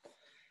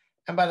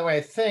 And by the way,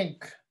 I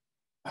think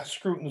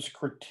Scruton's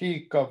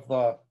critique of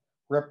the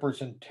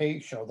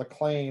representation, or the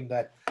claim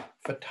that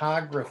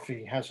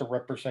photography has a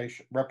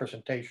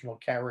representational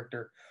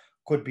character,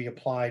 could be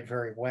applied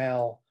very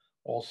well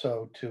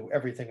also to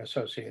everything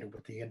associated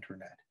with the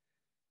internet.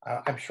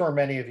 I'm sure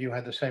many of you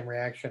had the same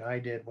reaction I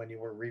did when you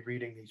were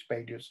rereading these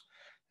pages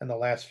in the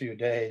last few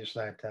days,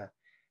 that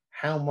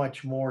how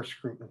much more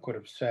Scruton could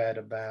have said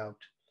about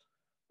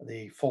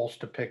the false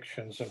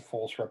depictions and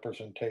false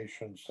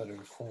representations that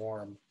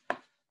inform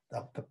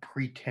the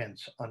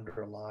pretense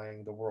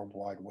underlying the World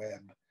Wide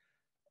Web,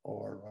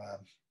 or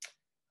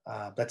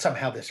that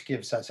somehow this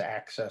gives us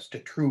access to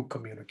true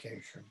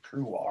communication,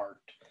 true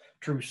art,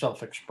 true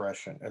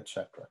self-expression,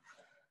 etc.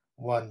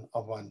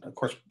 Of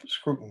course,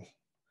 Scruton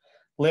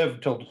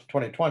lived till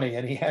 2020,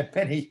 and he had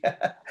many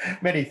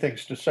many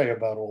things to say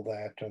about all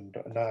that, and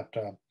not.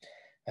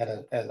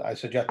 As I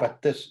suggest,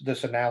 but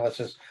this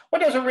analysis,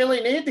 one doesn't really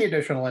need the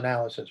additional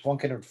analysis. One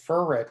can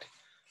infer it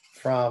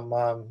from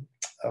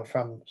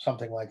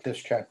something like this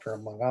chapter,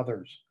 among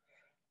others.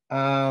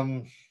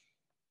 Um,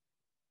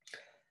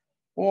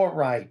 all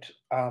right.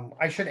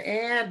 I should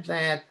add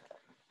that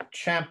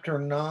chapter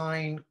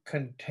 9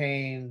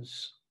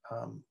 contains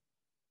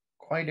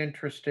quite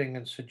interesting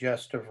and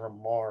suggestive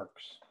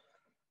remarks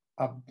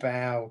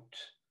about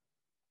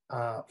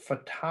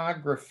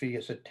photography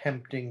as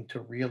attempting to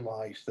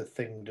realize the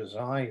thing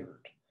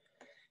desired.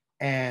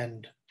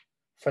 And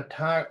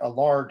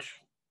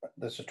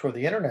this is true of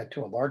the internet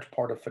too, a large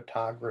part of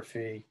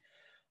photography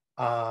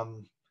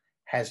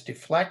has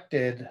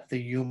deflected the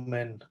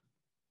human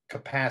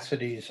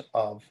capacities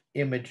of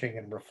imaging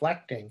and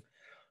reflecting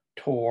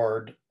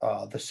toward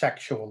the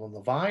sexual and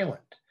the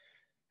violent.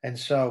 And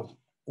so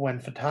when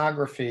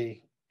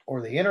photography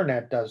or the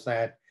internet does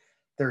that,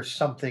 there's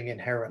something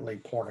inherently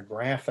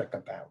pornographic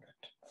about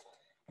it.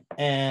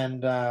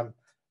 And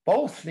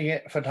both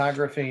the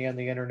photography and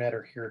the internet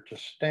are here to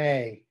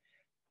stay,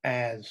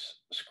 as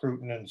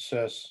Scruton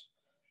insists.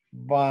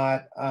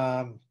 But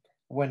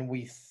when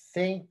we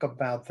think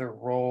about their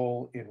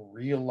role in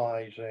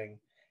realizing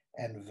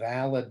and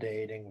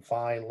validating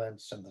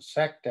violence and the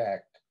Sect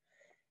Act,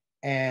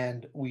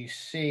 and we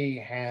see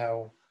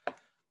how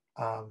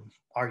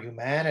our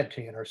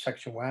humanity and our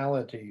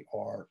sexuality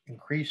are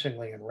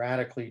increasingly and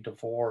radically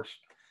divorced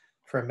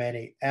from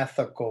any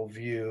ethical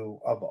view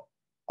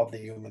of the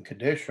human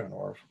condition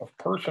or of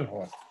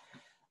personhood,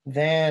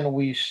 then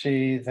we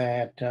see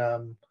that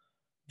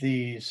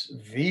these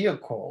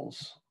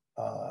vehicles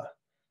uh,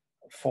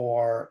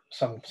 for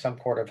some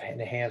sort of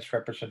enhanced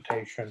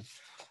representation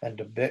and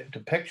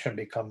depiction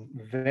become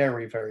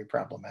very, very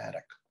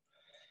problematic.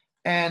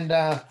 And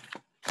that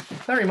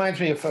reminds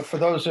me of, for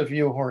those of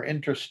you who are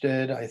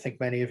interested, I think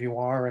many of you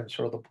are, in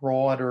sort of the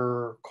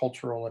broader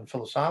cultural and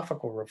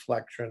philosophical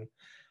reflection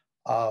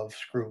of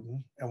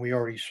Scruton, and we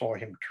already saw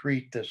him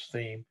treat this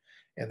theme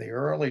in the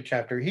early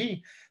chapter.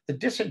 The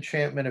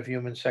disenchantment of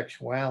human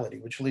sexuality,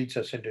 which leads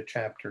us into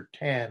chapter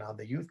 10 on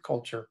the youth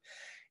culture,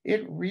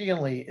 it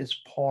really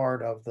is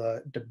part of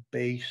the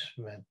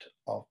debasement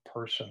of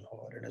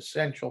personhood, an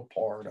essential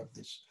part of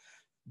this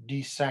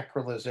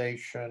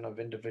desacralization of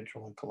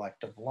individual and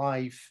collective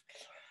life.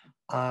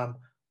 Um,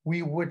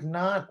 we would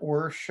not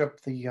worship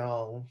the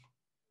young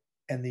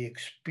and the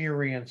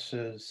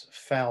experiences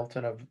felt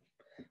in a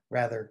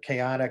rather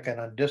chaotic and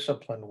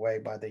undisciplined way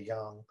by the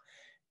young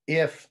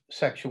if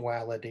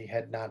sexuality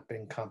had not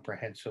been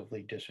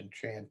comprehensively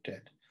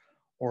disenchanted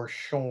or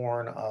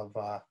shorn of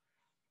a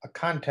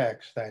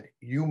context that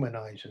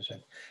humanizes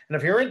it. And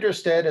if you're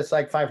interested, it's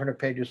like 500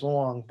 pages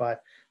long,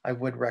 but I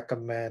would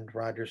recommend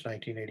Roger's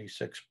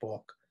 1986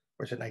 book,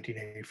 or is it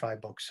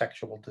 1985 book,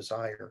 Sexual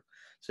Desire.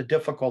 It's a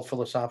difficult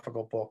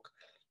philosophical book,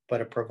 but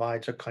it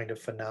provides a kind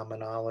of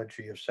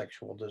phenomenology of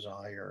sexual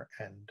desire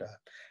and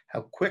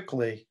how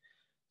quickly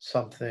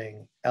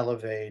something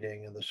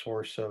elevating and the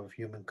source of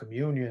human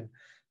communion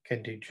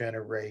can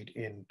degenerate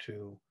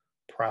into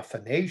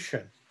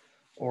profanation,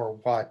 or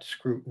what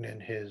Scruton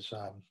in his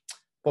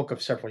book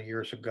of several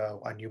years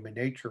ago on human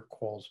nature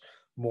calls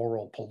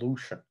moral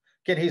pollution.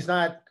 Again, he's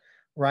not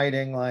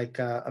writing like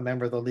a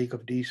member of the League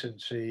of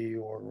Decency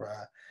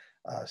or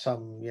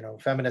some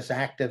feminist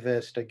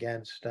activist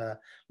against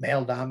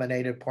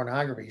male-dominated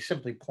pornography. He's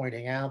simply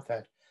pointing out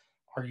that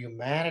our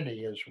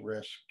humanity is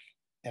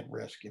at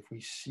risk if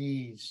we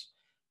cease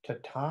to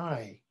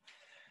tie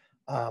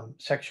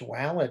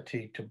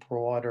sexuality to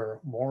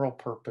broader moral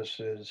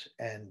purposes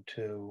and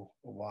to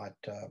what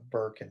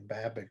Burke and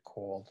Babbitt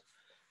called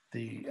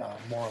the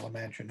moral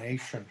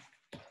imagination.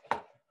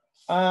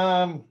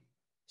 Um,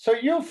 so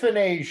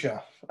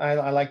euthanasia,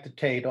 I like the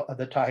title.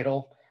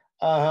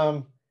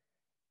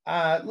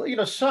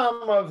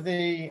 Some of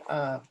the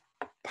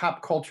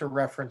pop culture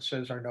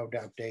references are no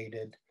doubt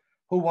dated.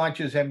 Who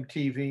watches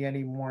MTV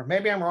anymore?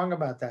 Maybe I'm wrong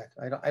about that.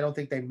 I don't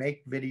think they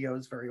make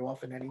videos very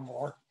often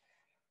anymore.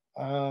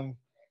 Um,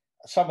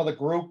 some of the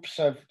groups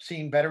have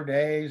seen better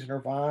days: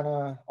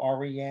 Nirvana,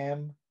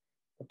 REM,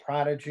 The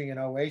Prodigy, and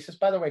Oasis.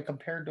 By the way,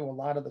 compared to a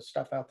lot of the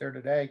stuff out there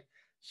today,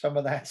 some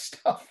of that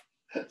stuff,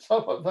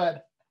 some of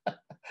that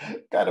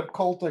kind of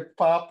cultic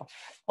pop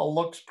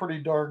looks pretty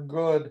darn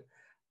good.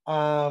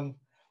 Um,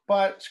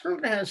 but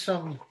Scruton has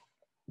some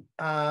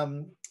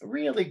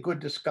really good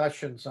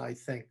discussions, I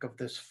think, of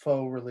this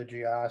faux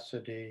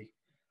religiosity,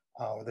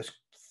 or this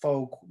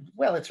faux,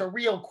 well, it's a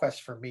real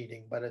quest for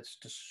meaning, but it's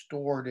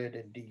distorted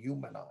and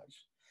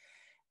dehumanized.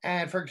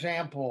 And for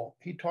example,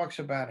 he talks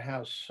about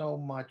how so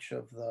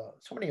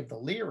many of the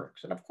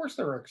lyrics, and of course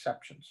there are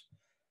exceptions,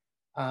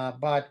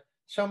 but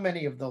so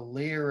many of the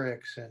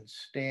lyrics in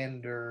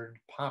standard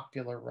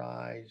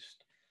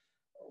popularized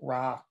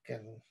rock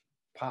and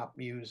pop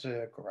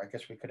music, or I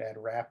guess we could add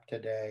rap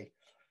today,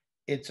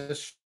 it's a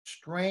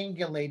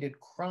strangulated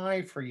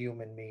cry for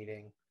human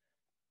meaning,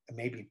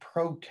 maybe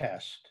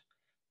protest,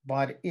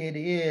 but it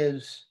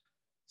is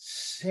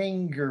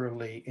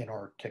singularly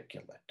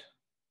inarticulate.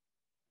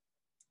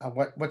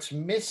 What's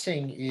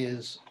missing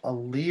is a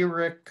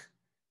lyric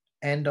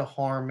and a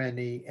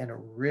harmony and a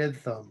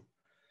rhythm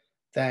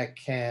that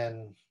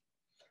can,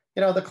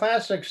 the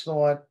classics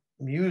thought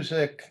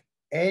music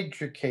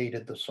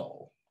educated the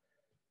soul.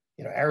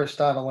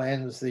 Aristotle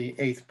ends the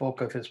eighth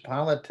book of his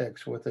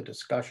Politics with a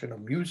discussion of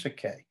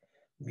musicae.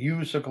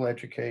 Musical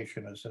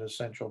education is an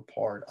essential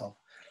part of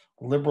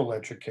liberal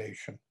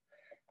education.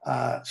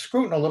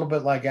 Scruton, a little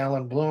bit like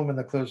Alan Bloom in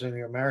The Clues of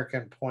the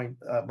American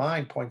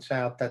Mind, points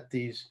out that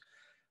these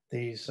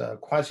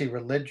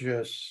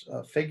quasi-religious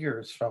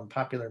figures from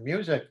popular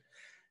music,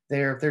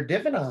 they're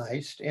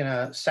divinized in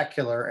a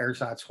secular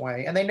ersatz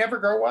way, and they never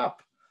grow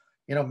up.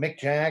 Mick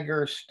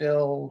Jagger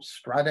still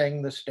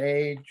strutting the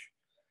stage.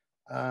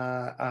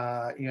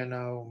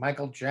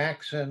 Michael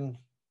Jackson,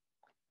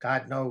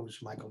 God knows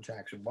Michael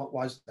Jackson. What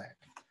was that?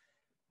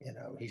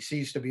 He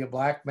ceased to be a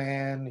black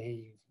man.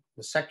 He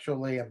was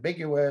sexually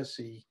ambiguous.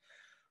 He,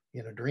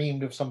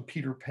 dreamed of some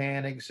Peter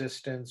Pan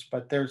existence.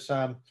 But there's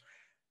some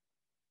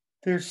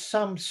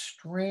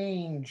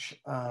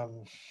strange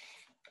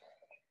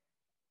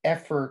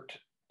effort.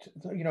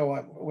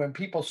 When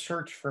people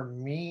search for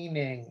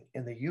meaning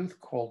in the youth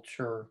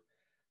culture,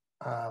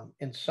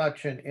 in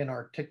such an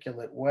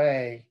inarticulate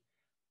way,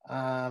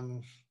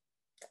 um,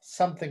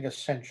 something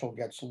essential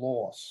gets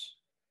lost.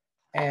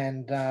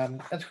 And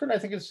Scruton, I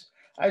think it's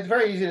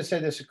very easy to say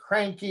this is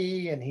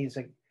cranky, and he's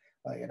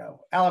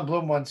Alan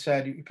Bloom once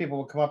said people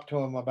would come up to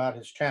him about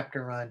his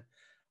chapter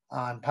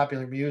on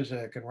popular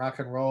music and rock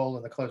and roll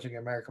and the closing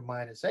of American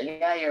Mind and say,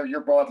 yeah,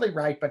 you're broadly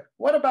right, but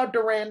what about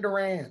Duran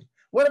Duran?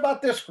 What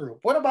about this group?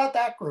 What about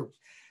that group?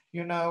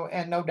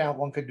 And no doubt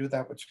one could do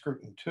that with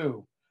Scruton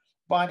too.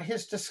 But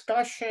his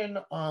discussion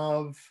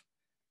of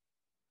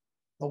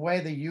the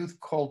way the youth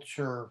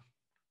culture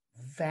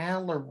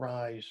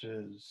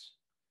valorizes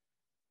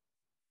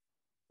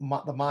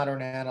the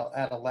modern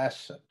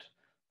adolescent,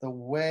 the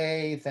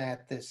way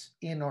that this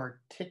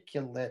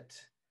inarticulate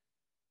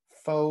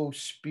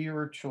faux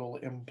spiritual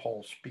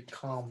impulse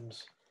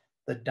becomes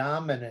the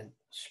dominant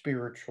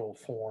spiritual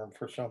form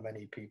for so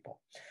many people.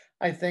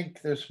 I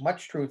think there's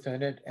much truth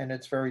in it, and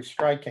it's very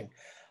striking.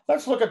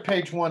 Let's look at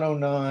page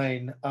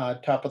 109,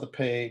 top of the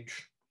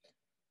page.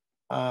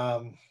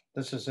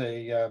 This is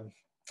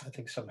I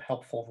think, some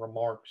helpful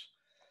remarks.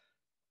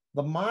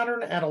 The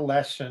modern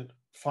adolescent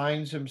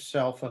finds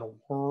himself in a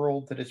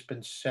world that has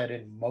been set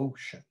in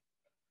motion.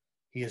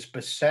 He is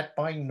beset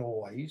by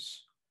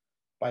noise,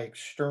 by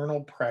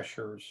external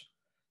pressures,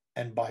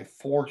 and by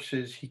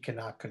forces he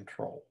cannot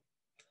control.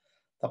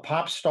 The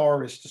pop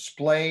star is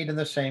displayed in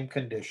the same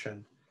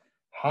condition,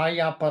 high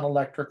up on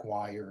electric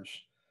wires,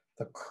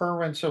 the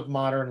currents of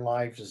modern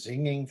life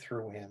zinging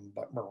through him,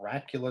 but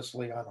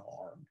miraculously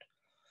unharmed.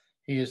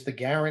 He is the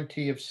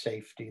guarantee of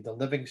safety, the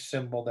living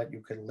symbol that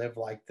you can live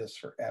like this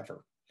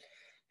forever.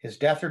 His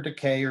death or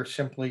decay are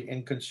simply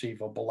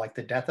inconceivable, like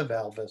the death of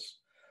Elvis,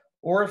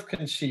 or if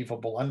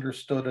conceivable,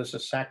 understood as a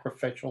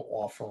sacrificial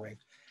offering,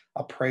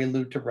 a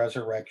prelude to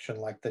resurrection,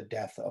 like the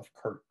death of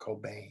Kurt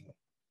Cobain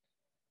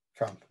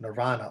from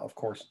Nirvana, of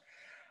course.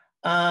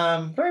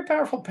 Very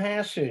powerful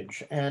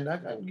passage, and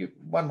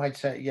one might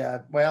say, yeah,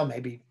 well,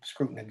 maybe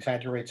Scruton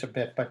exaggerates a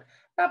bit, but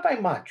not by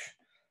much.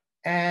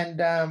 And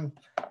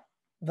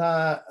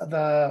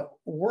the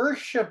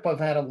worship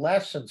of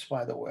adolescence,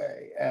 by the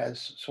way,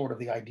 as sort of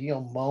the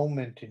ideal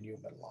moment in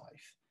human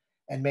life,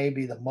 and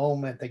maybe the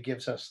moment that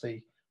gives us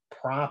the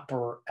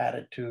proper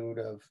attitude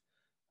of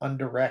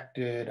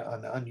undirected,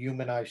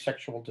 unhumanized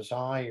sexual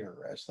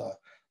desire as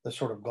the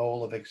sort of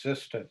goal of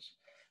existence.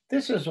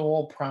 This is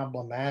all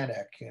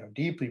problematic,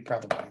 deeply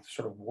problematic,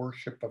 sort of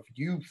worship of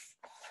youth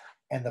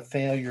and the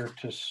failure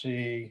to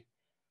see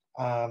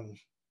um,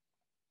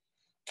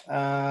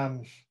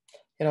 um,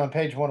 on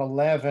page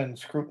 111,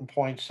 Scruton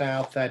points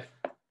out that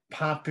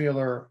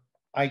popular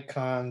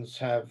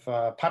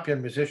popular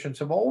musicians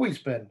have always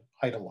been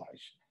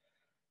idolized.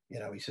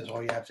 He says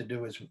all you have to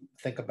do is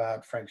think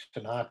about Frank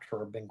Sinatra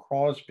or Bing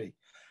Crosby.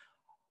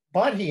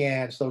 But he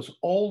adds those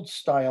old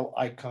style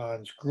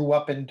icons grew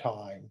up in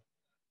time,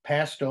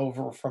 passed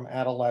over from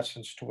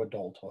adolescence to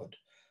adulthood,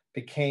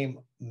 became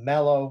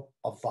mellow,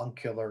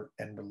 avuncular,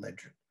 and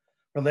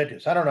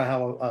religious. I don't know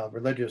how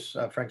religious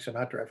Frank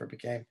Sinatra ever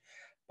became,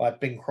 but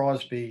Bing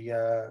Crosby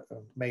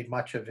made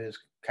much of his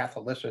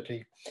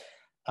Catholicity.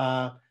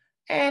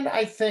 And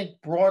I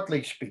think,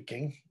 broadly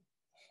speaking,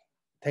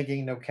 taking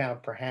into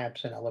account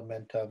perhaps an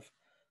element of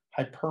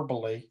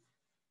hyperbole,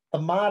 the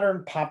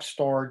modern pop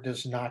star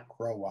does not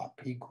grow up.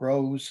 He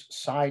grows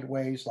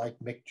sideways like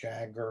Mick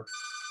Jagger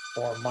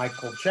or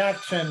Michael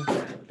Jackson,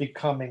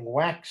 becoming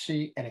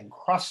waxy and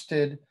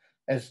encrusted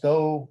as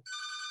though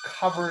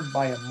covered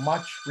by a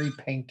much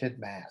repainted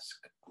mask.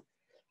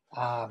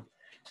 Um,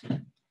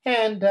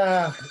 and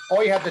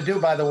all you have to do,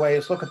 by the way,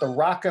 is look at the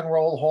Rock and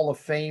Roll Hall of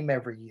Fame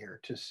every year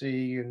to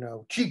see,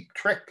 Cheap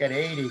Trick at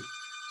 80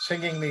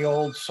 singing the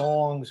old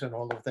songs and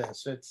all of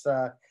this.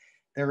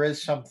 There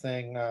is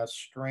something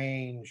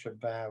strange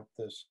about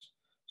this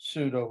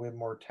pseudo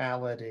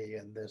immortality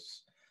and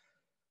this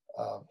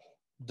uh,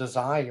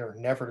 desire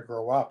never to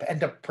grow up, and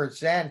to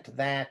present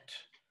that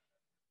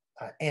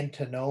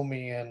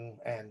antinomian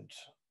and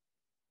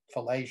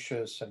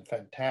fallacious and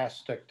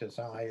fantastic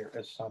desire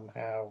as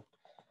somehow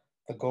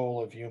the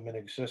goal of human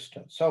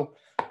existence. So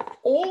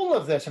all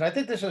of this, and I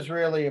think this is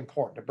really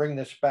important to bring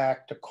this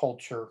back to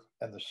culture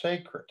and the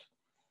sacred,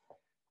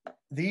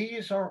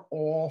 these are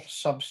all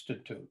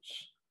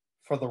substitutes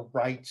for the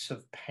rites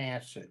of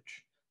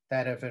passage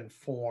that have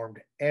informed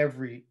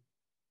every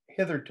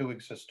hitherto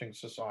existing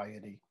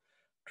society,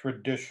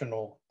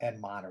 traditional and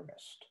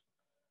modernist.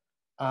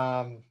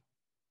 Um,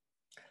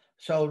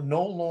 so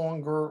no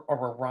longer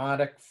are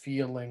erotic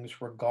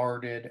feelings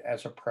regarded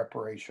as a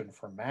preparation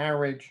for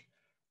marriage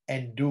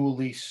and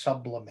duly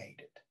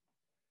sublimated.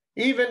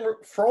 Even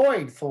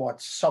Freud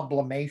thought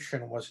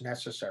sublimation was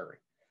necessary.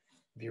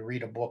 If you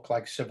read a book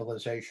like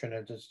Civilization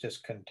and its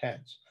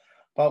Discontents.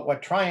 But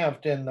what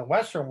triumphed in the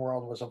Western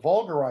world was a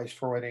vulgarized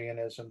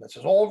Freudianism that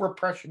says all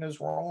repression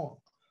is wrong.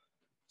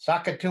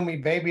 Sock it to me,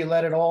 baby,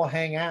 let it all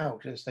hang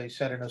out, as they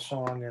said in a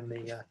song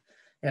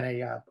in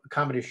a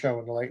comedy show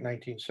in the late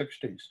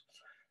 1960s.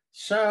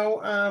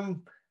 So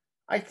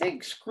I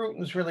think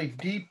Scruton's really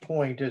deep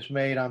point is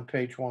made on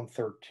page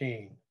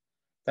 113.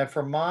 that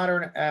for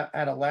modern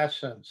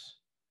adolescents,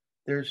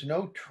 there's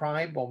no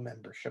tribal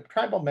membership.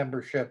 Tribal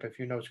membership, if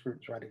you know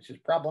Scruton's writings, is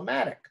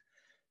problematic.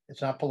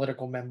 It's not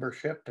political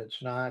membership.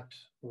 It's not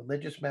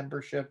religious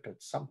membership.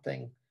 It's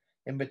something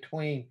in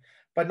between.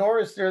 But nor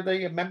is there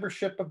the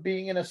membership of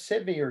being in a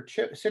city or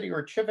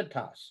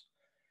civitas.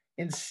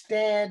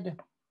 Instead,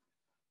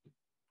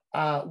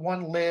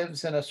 one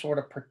lives in a sort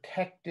of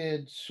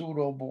protected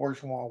pseudo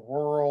bourgeois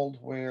world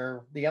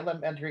where the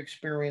elementary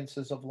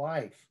experiences of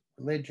life,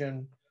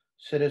 religion,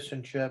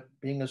 citizenship,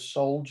 being a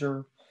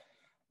soldier,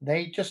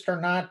 they just are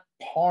not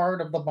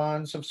part of the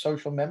bonds of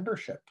social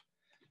membership.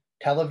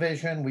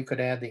 Television, we could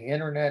add the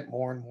internet,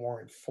 more and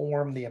more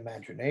inform the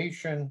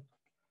imagination.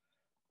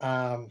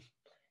 Um,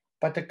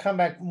 but to come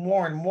back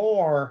more and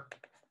more,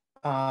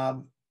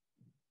 um,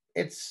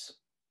 it's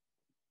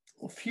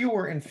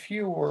fewer and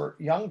fewer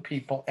young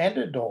people and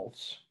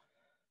adults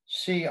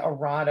see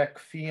erotic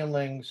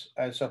feelings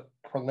as a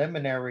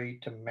preliminary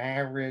to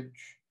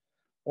marriage,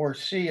 or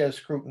see, as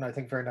Scruton, I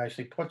think, very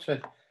nicely puts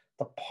it,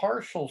 the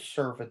partial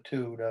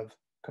servitude of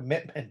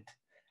commitment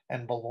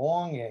and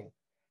belonging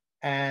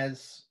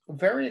as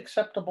very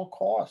acceptable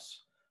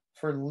costs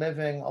for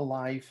living a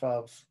life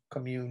of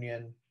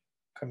communion,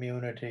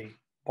 community,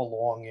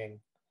 belonging.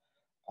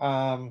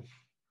 Um,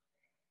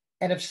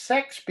 and if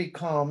sex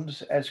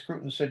becomes, as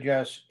Scruton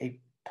suggests, a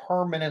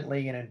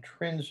permanently and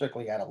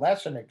intrinsically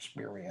adolescent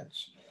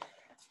experience,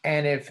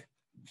 and if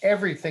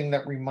everything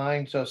that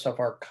reminds us of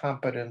our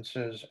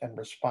competences and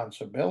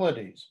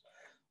responsibilities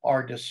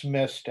are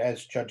dismissed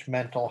as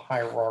judgmental,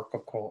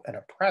 hierarchical, and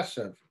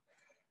oppressive,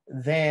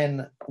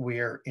 then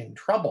we're in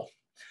trouble.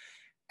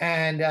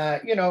 And,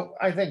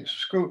 I think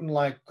Scruton,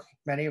 like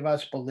many of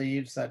us,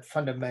 believes that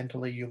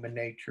fundamentally human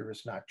nature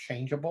is not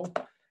changeable.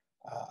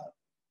 Uh,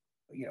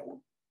 you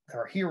know,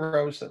 there are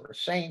heroes, there are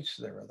saints,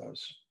 there are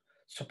those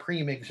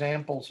supreme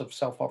examples of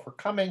self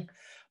overcoming.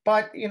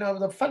 But,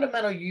 the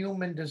fundamental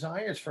human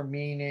desires for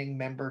meaning,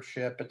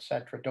 membership,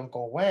 etc., don't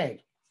go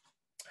away.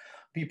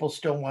 People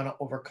still want to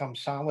overcome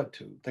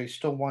solitude. They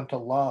still want to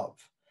love.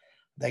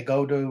 They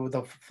go to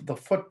the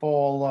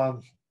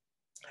football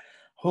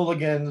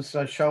hooligans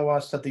show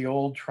us that the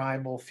old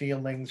tribal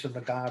feelings and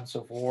the gods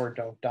of war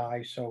don't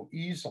die so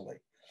easily.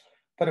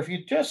 But if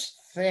you just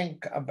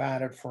think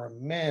about it for a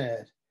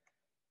minute,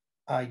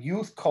 a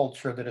youth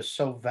culture that is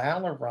so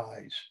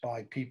valorized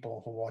by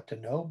people who ought to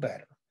know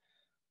better,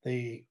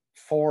 the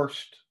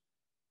forced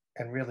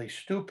and really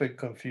stupid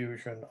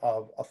confusion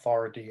of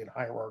authority and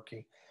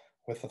hierarchy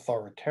with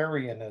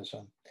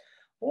authoritarianism,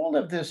 all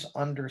of this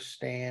undermines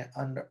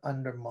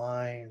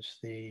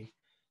the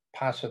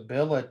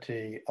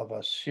possibility of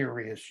a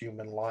serious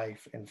human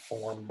life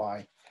informed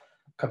by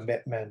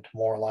commitment,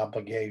 moral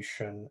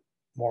obligation,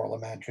 moral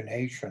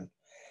imagination.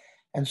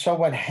 And so,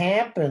 what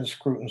happens,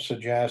 Scruton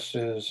suggests,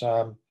 is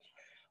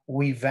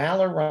we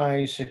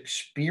valorize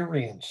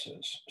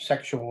experiences,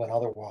 sexual and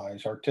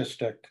otherwise,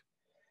 artistic,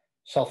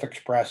 self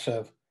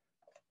expressive,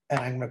 and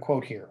I'm going to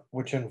quote here,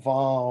 which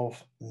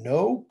involve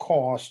no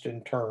cost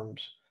in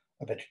terms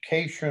of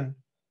education,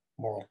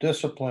 moral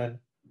discipline,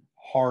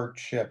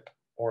 hardship,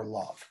 or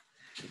love.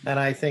 And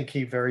I think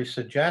he very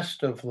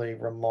suggestively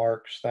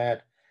remarks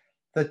that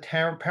the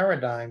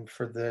paradigm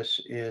for this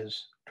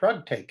is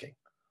drug taking,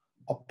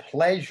 a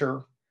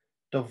pleasure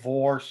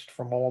divorced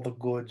from all the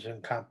goods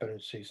and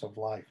competencies of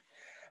life.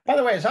 By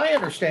the way, as I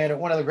understand it,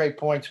 one of the great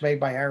points made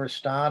by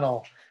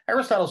Aristotle,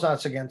 Aristotle's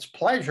not against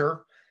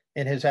pleasure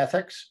in his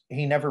ethics.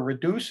 He never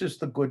reduces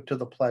the good to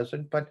the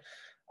pleasant, but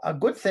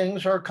good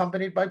things are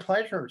accompanied by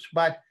pleasures.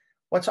 But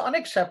what's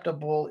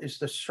unacceptable is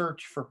the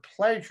search for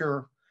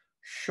pleasure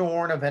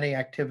shorn of any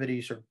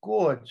activities or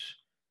goods.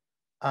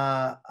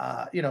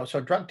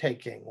 So drug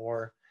taking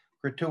or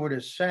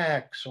gratuitous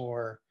sex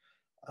or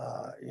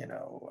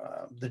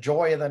the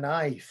joy of the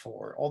knife,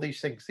 or all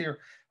these things. They're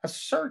a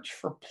search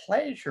for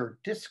pleasure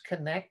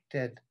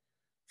disconnected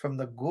from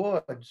the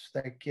goods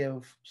that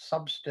give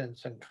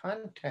substance and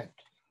content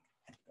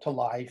to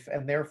life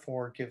and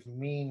therefore give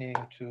meaning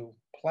to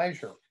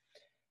pleasure.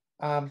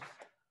 Um,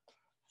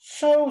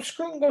 so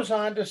Scruton goes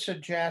on to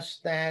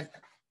suggest that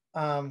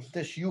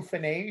this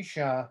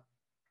euthanasia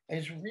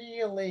is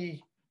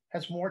really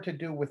has more to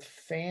do with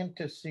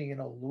fantasy and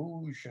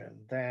illusion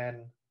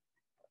than,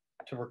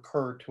 to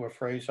recur to a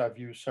phrase I've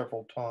used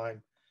several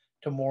times,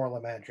 to moral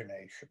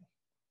imagination.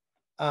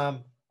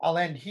 I'll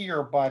end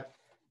here, but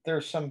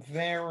there's some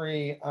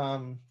very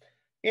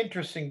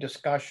interesting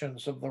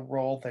discussions of the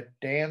role that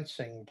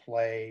dancing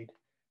played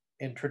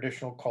in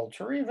traditional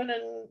culture, even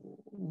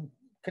in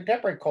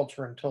contemporary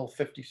culture until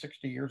 50,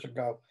 60 years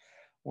ago,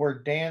 where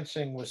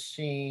dancing was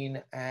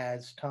seen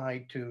as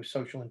tied to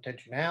social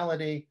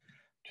intentionality,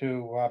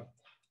 to,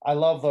 I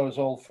love those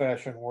old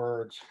fashioned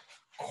words,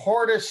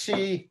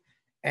 courtesy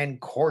and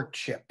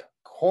courtship.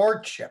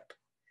 Courtship,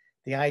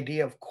 the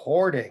idea of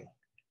courting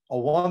a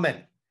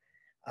woman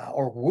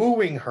or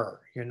wooing her,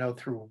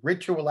 through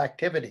ritual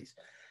activities.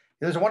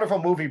 There's a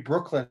wonderful movie,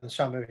 Brooklyn,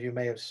 some of you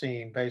may have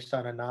seen, based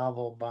on a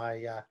novel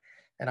by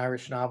an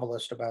Irish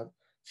novelist about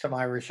some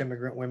Irish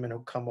immigrant women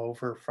who come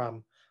over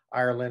from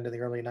Ireland in the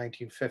early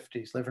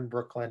 1950s, live in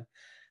Brooklyn.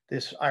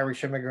 This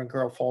Irish immigrant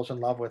girl falls in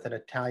love with an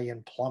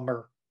Italian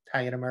plumber,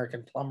 Italian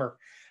American plumber.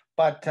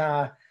 But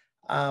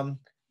um,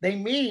 they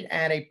meet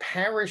at a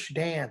parish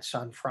dance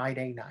on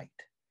Friday night.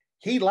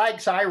 He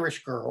likes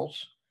Irish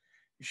girls.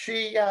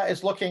 She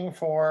is looking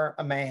for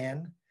a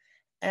man,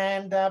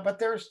 and but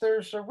there's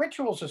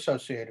rituals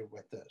associated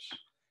with this.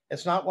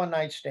 It's not one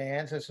night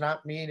stands. It's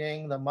not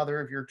meeting the mother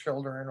of your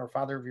children or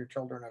father of your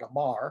children at a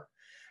bar.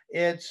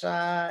 It's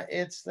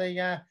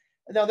the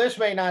Now this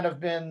may not have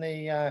been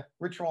the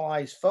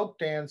ritualized folk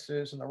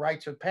dances and the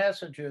rites of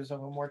passages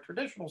of a more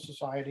traditional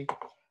society,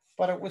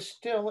 but it was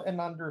still an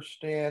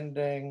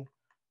understanding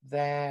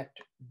that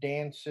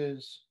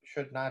dances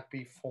should not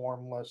be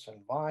formless and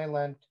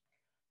violent,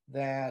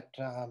 that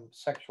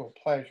sexual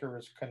pleasure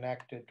is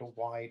connected to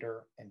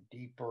wider and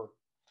deeper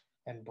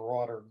and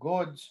broader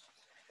goods.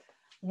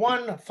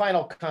 One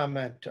final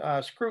comment.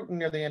 Scruton,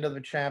 near the end of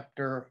the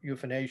chapter,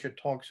 Euthanasia,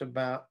 talks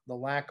about the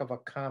lack of a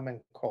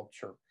common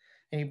culture.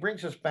 And he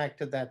brings us back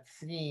to that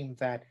theme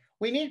that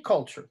we need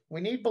culture,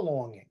 we need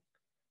belonging,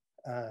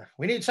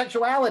 we need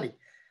sexuality.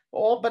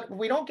 But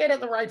we don't get it in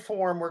the right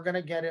form. We're going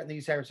to get it in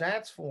these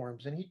ersatz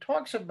forms. And he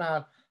talks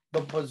about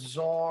the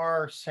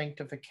bizarre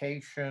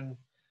sanctification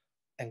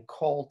and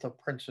cult of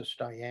Princess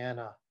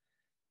Diana.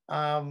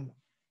 Um,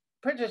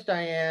 Princess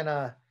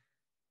Diana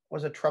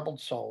was a troubled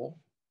soul.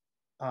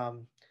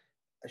 Um,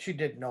 she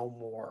did no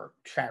more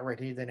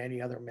charity than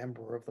any other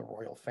member of the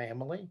royal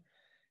family.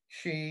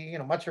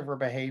 Much of her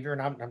behavior,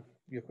 and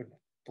you could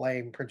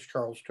blame Prince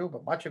Charles too,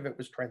 but much of it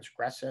was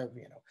transgressive.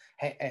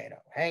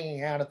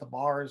 Hanging out at the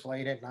bars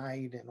late at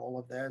night and all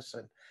of this,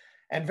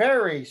 and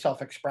very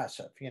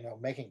self-expressive.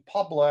 Making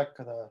public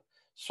the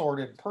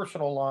sordid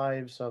personal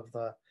lives of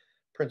the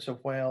Prince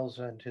of Wales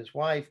and his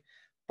wife,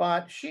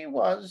 but she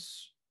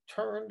was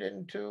turned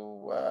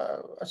into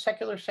a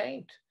secular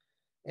saint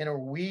in a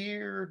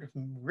weird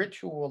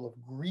ritual of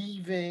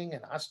grieving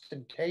and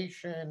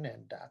ostentation,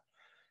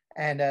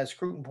 and as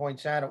Scruton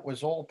points out, it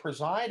was all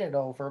presided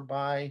over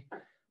by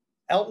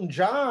Elton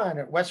John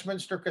at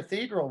Westminster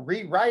Cathedral,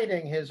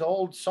 rewriting his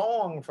old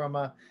song from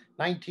a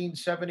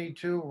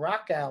 1972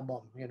 rock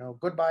album.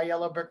 Goodbye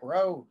Yellow Brick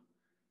Road,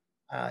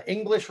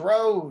 English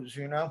Rose.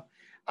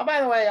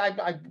 By the way,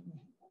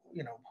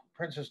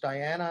 Princess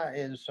Diana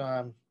is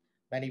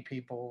many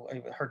people.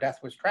 Her death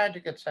was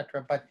tragic,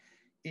 etc. But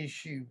is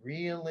she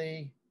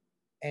really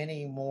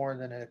any more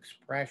than an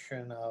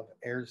expression of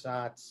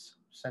ersatz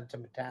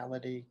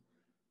sentimentality,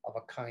 of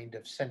a kind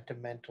of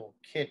sentimental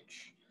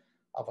kitsch,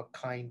 of a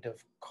kind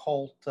of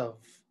cult of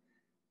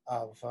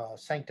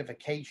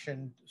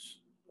sanctification,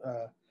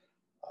 uh,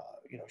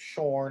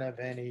 shorn of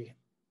any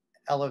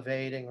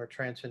elevating or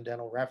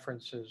transcendental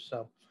references?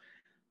 So,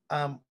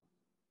 um,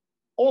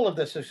 all of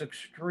this is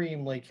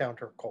extremely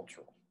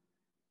countercultural,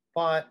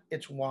 but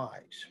it's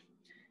wise.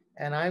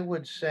 And I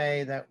would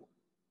say that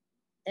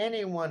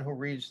anyone who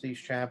reads these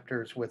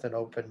chapters with an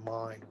open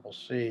mind will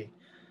see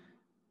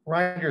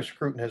Roger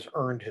Scruton has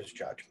earned his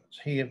judgments.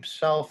 He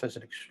himself is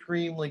an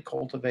extremely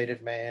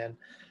cultivated man,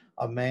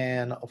 a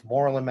man of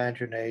moral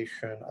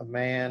imagination, a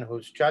man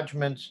whose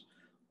judgments,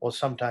 while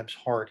sometimes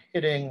hard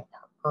hitting,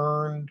 are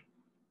earned,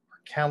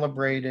 are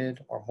calibrated,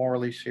 or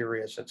morally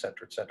serious,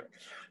 etc., etc.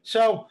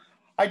 So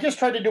I just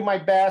tried to do my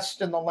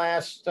best in the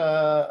last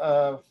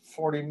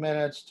 40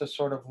 minutes to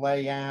sort of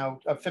lay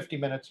out, 50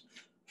 minutes,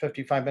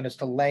 55 minutes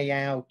to lay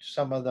out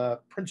some of the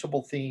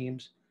principal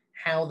themes,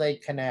 how they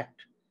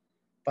connect.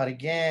 But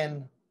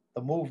again,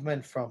 the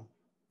movement from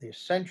the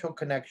essential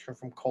connection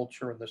from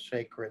culture and the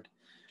sacred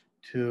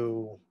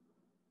to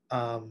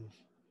um,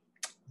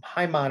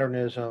 high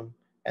modernism,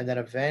 and then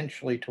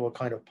eventually to a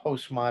kind of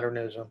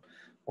postmodernism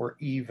where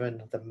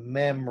even the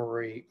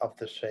memory of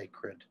the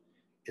sacred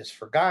is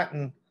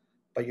forgotten,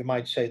 but you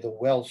might say the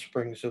well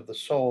springs of the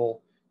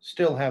soul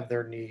still have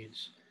their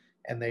needs,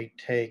 and they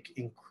take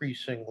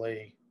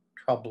increasingly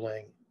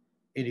troubling,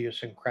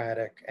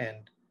 idiosyncratic,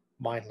 and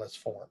mindless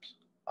forms.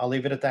 I'll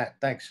leave it at that.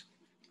 Thanks.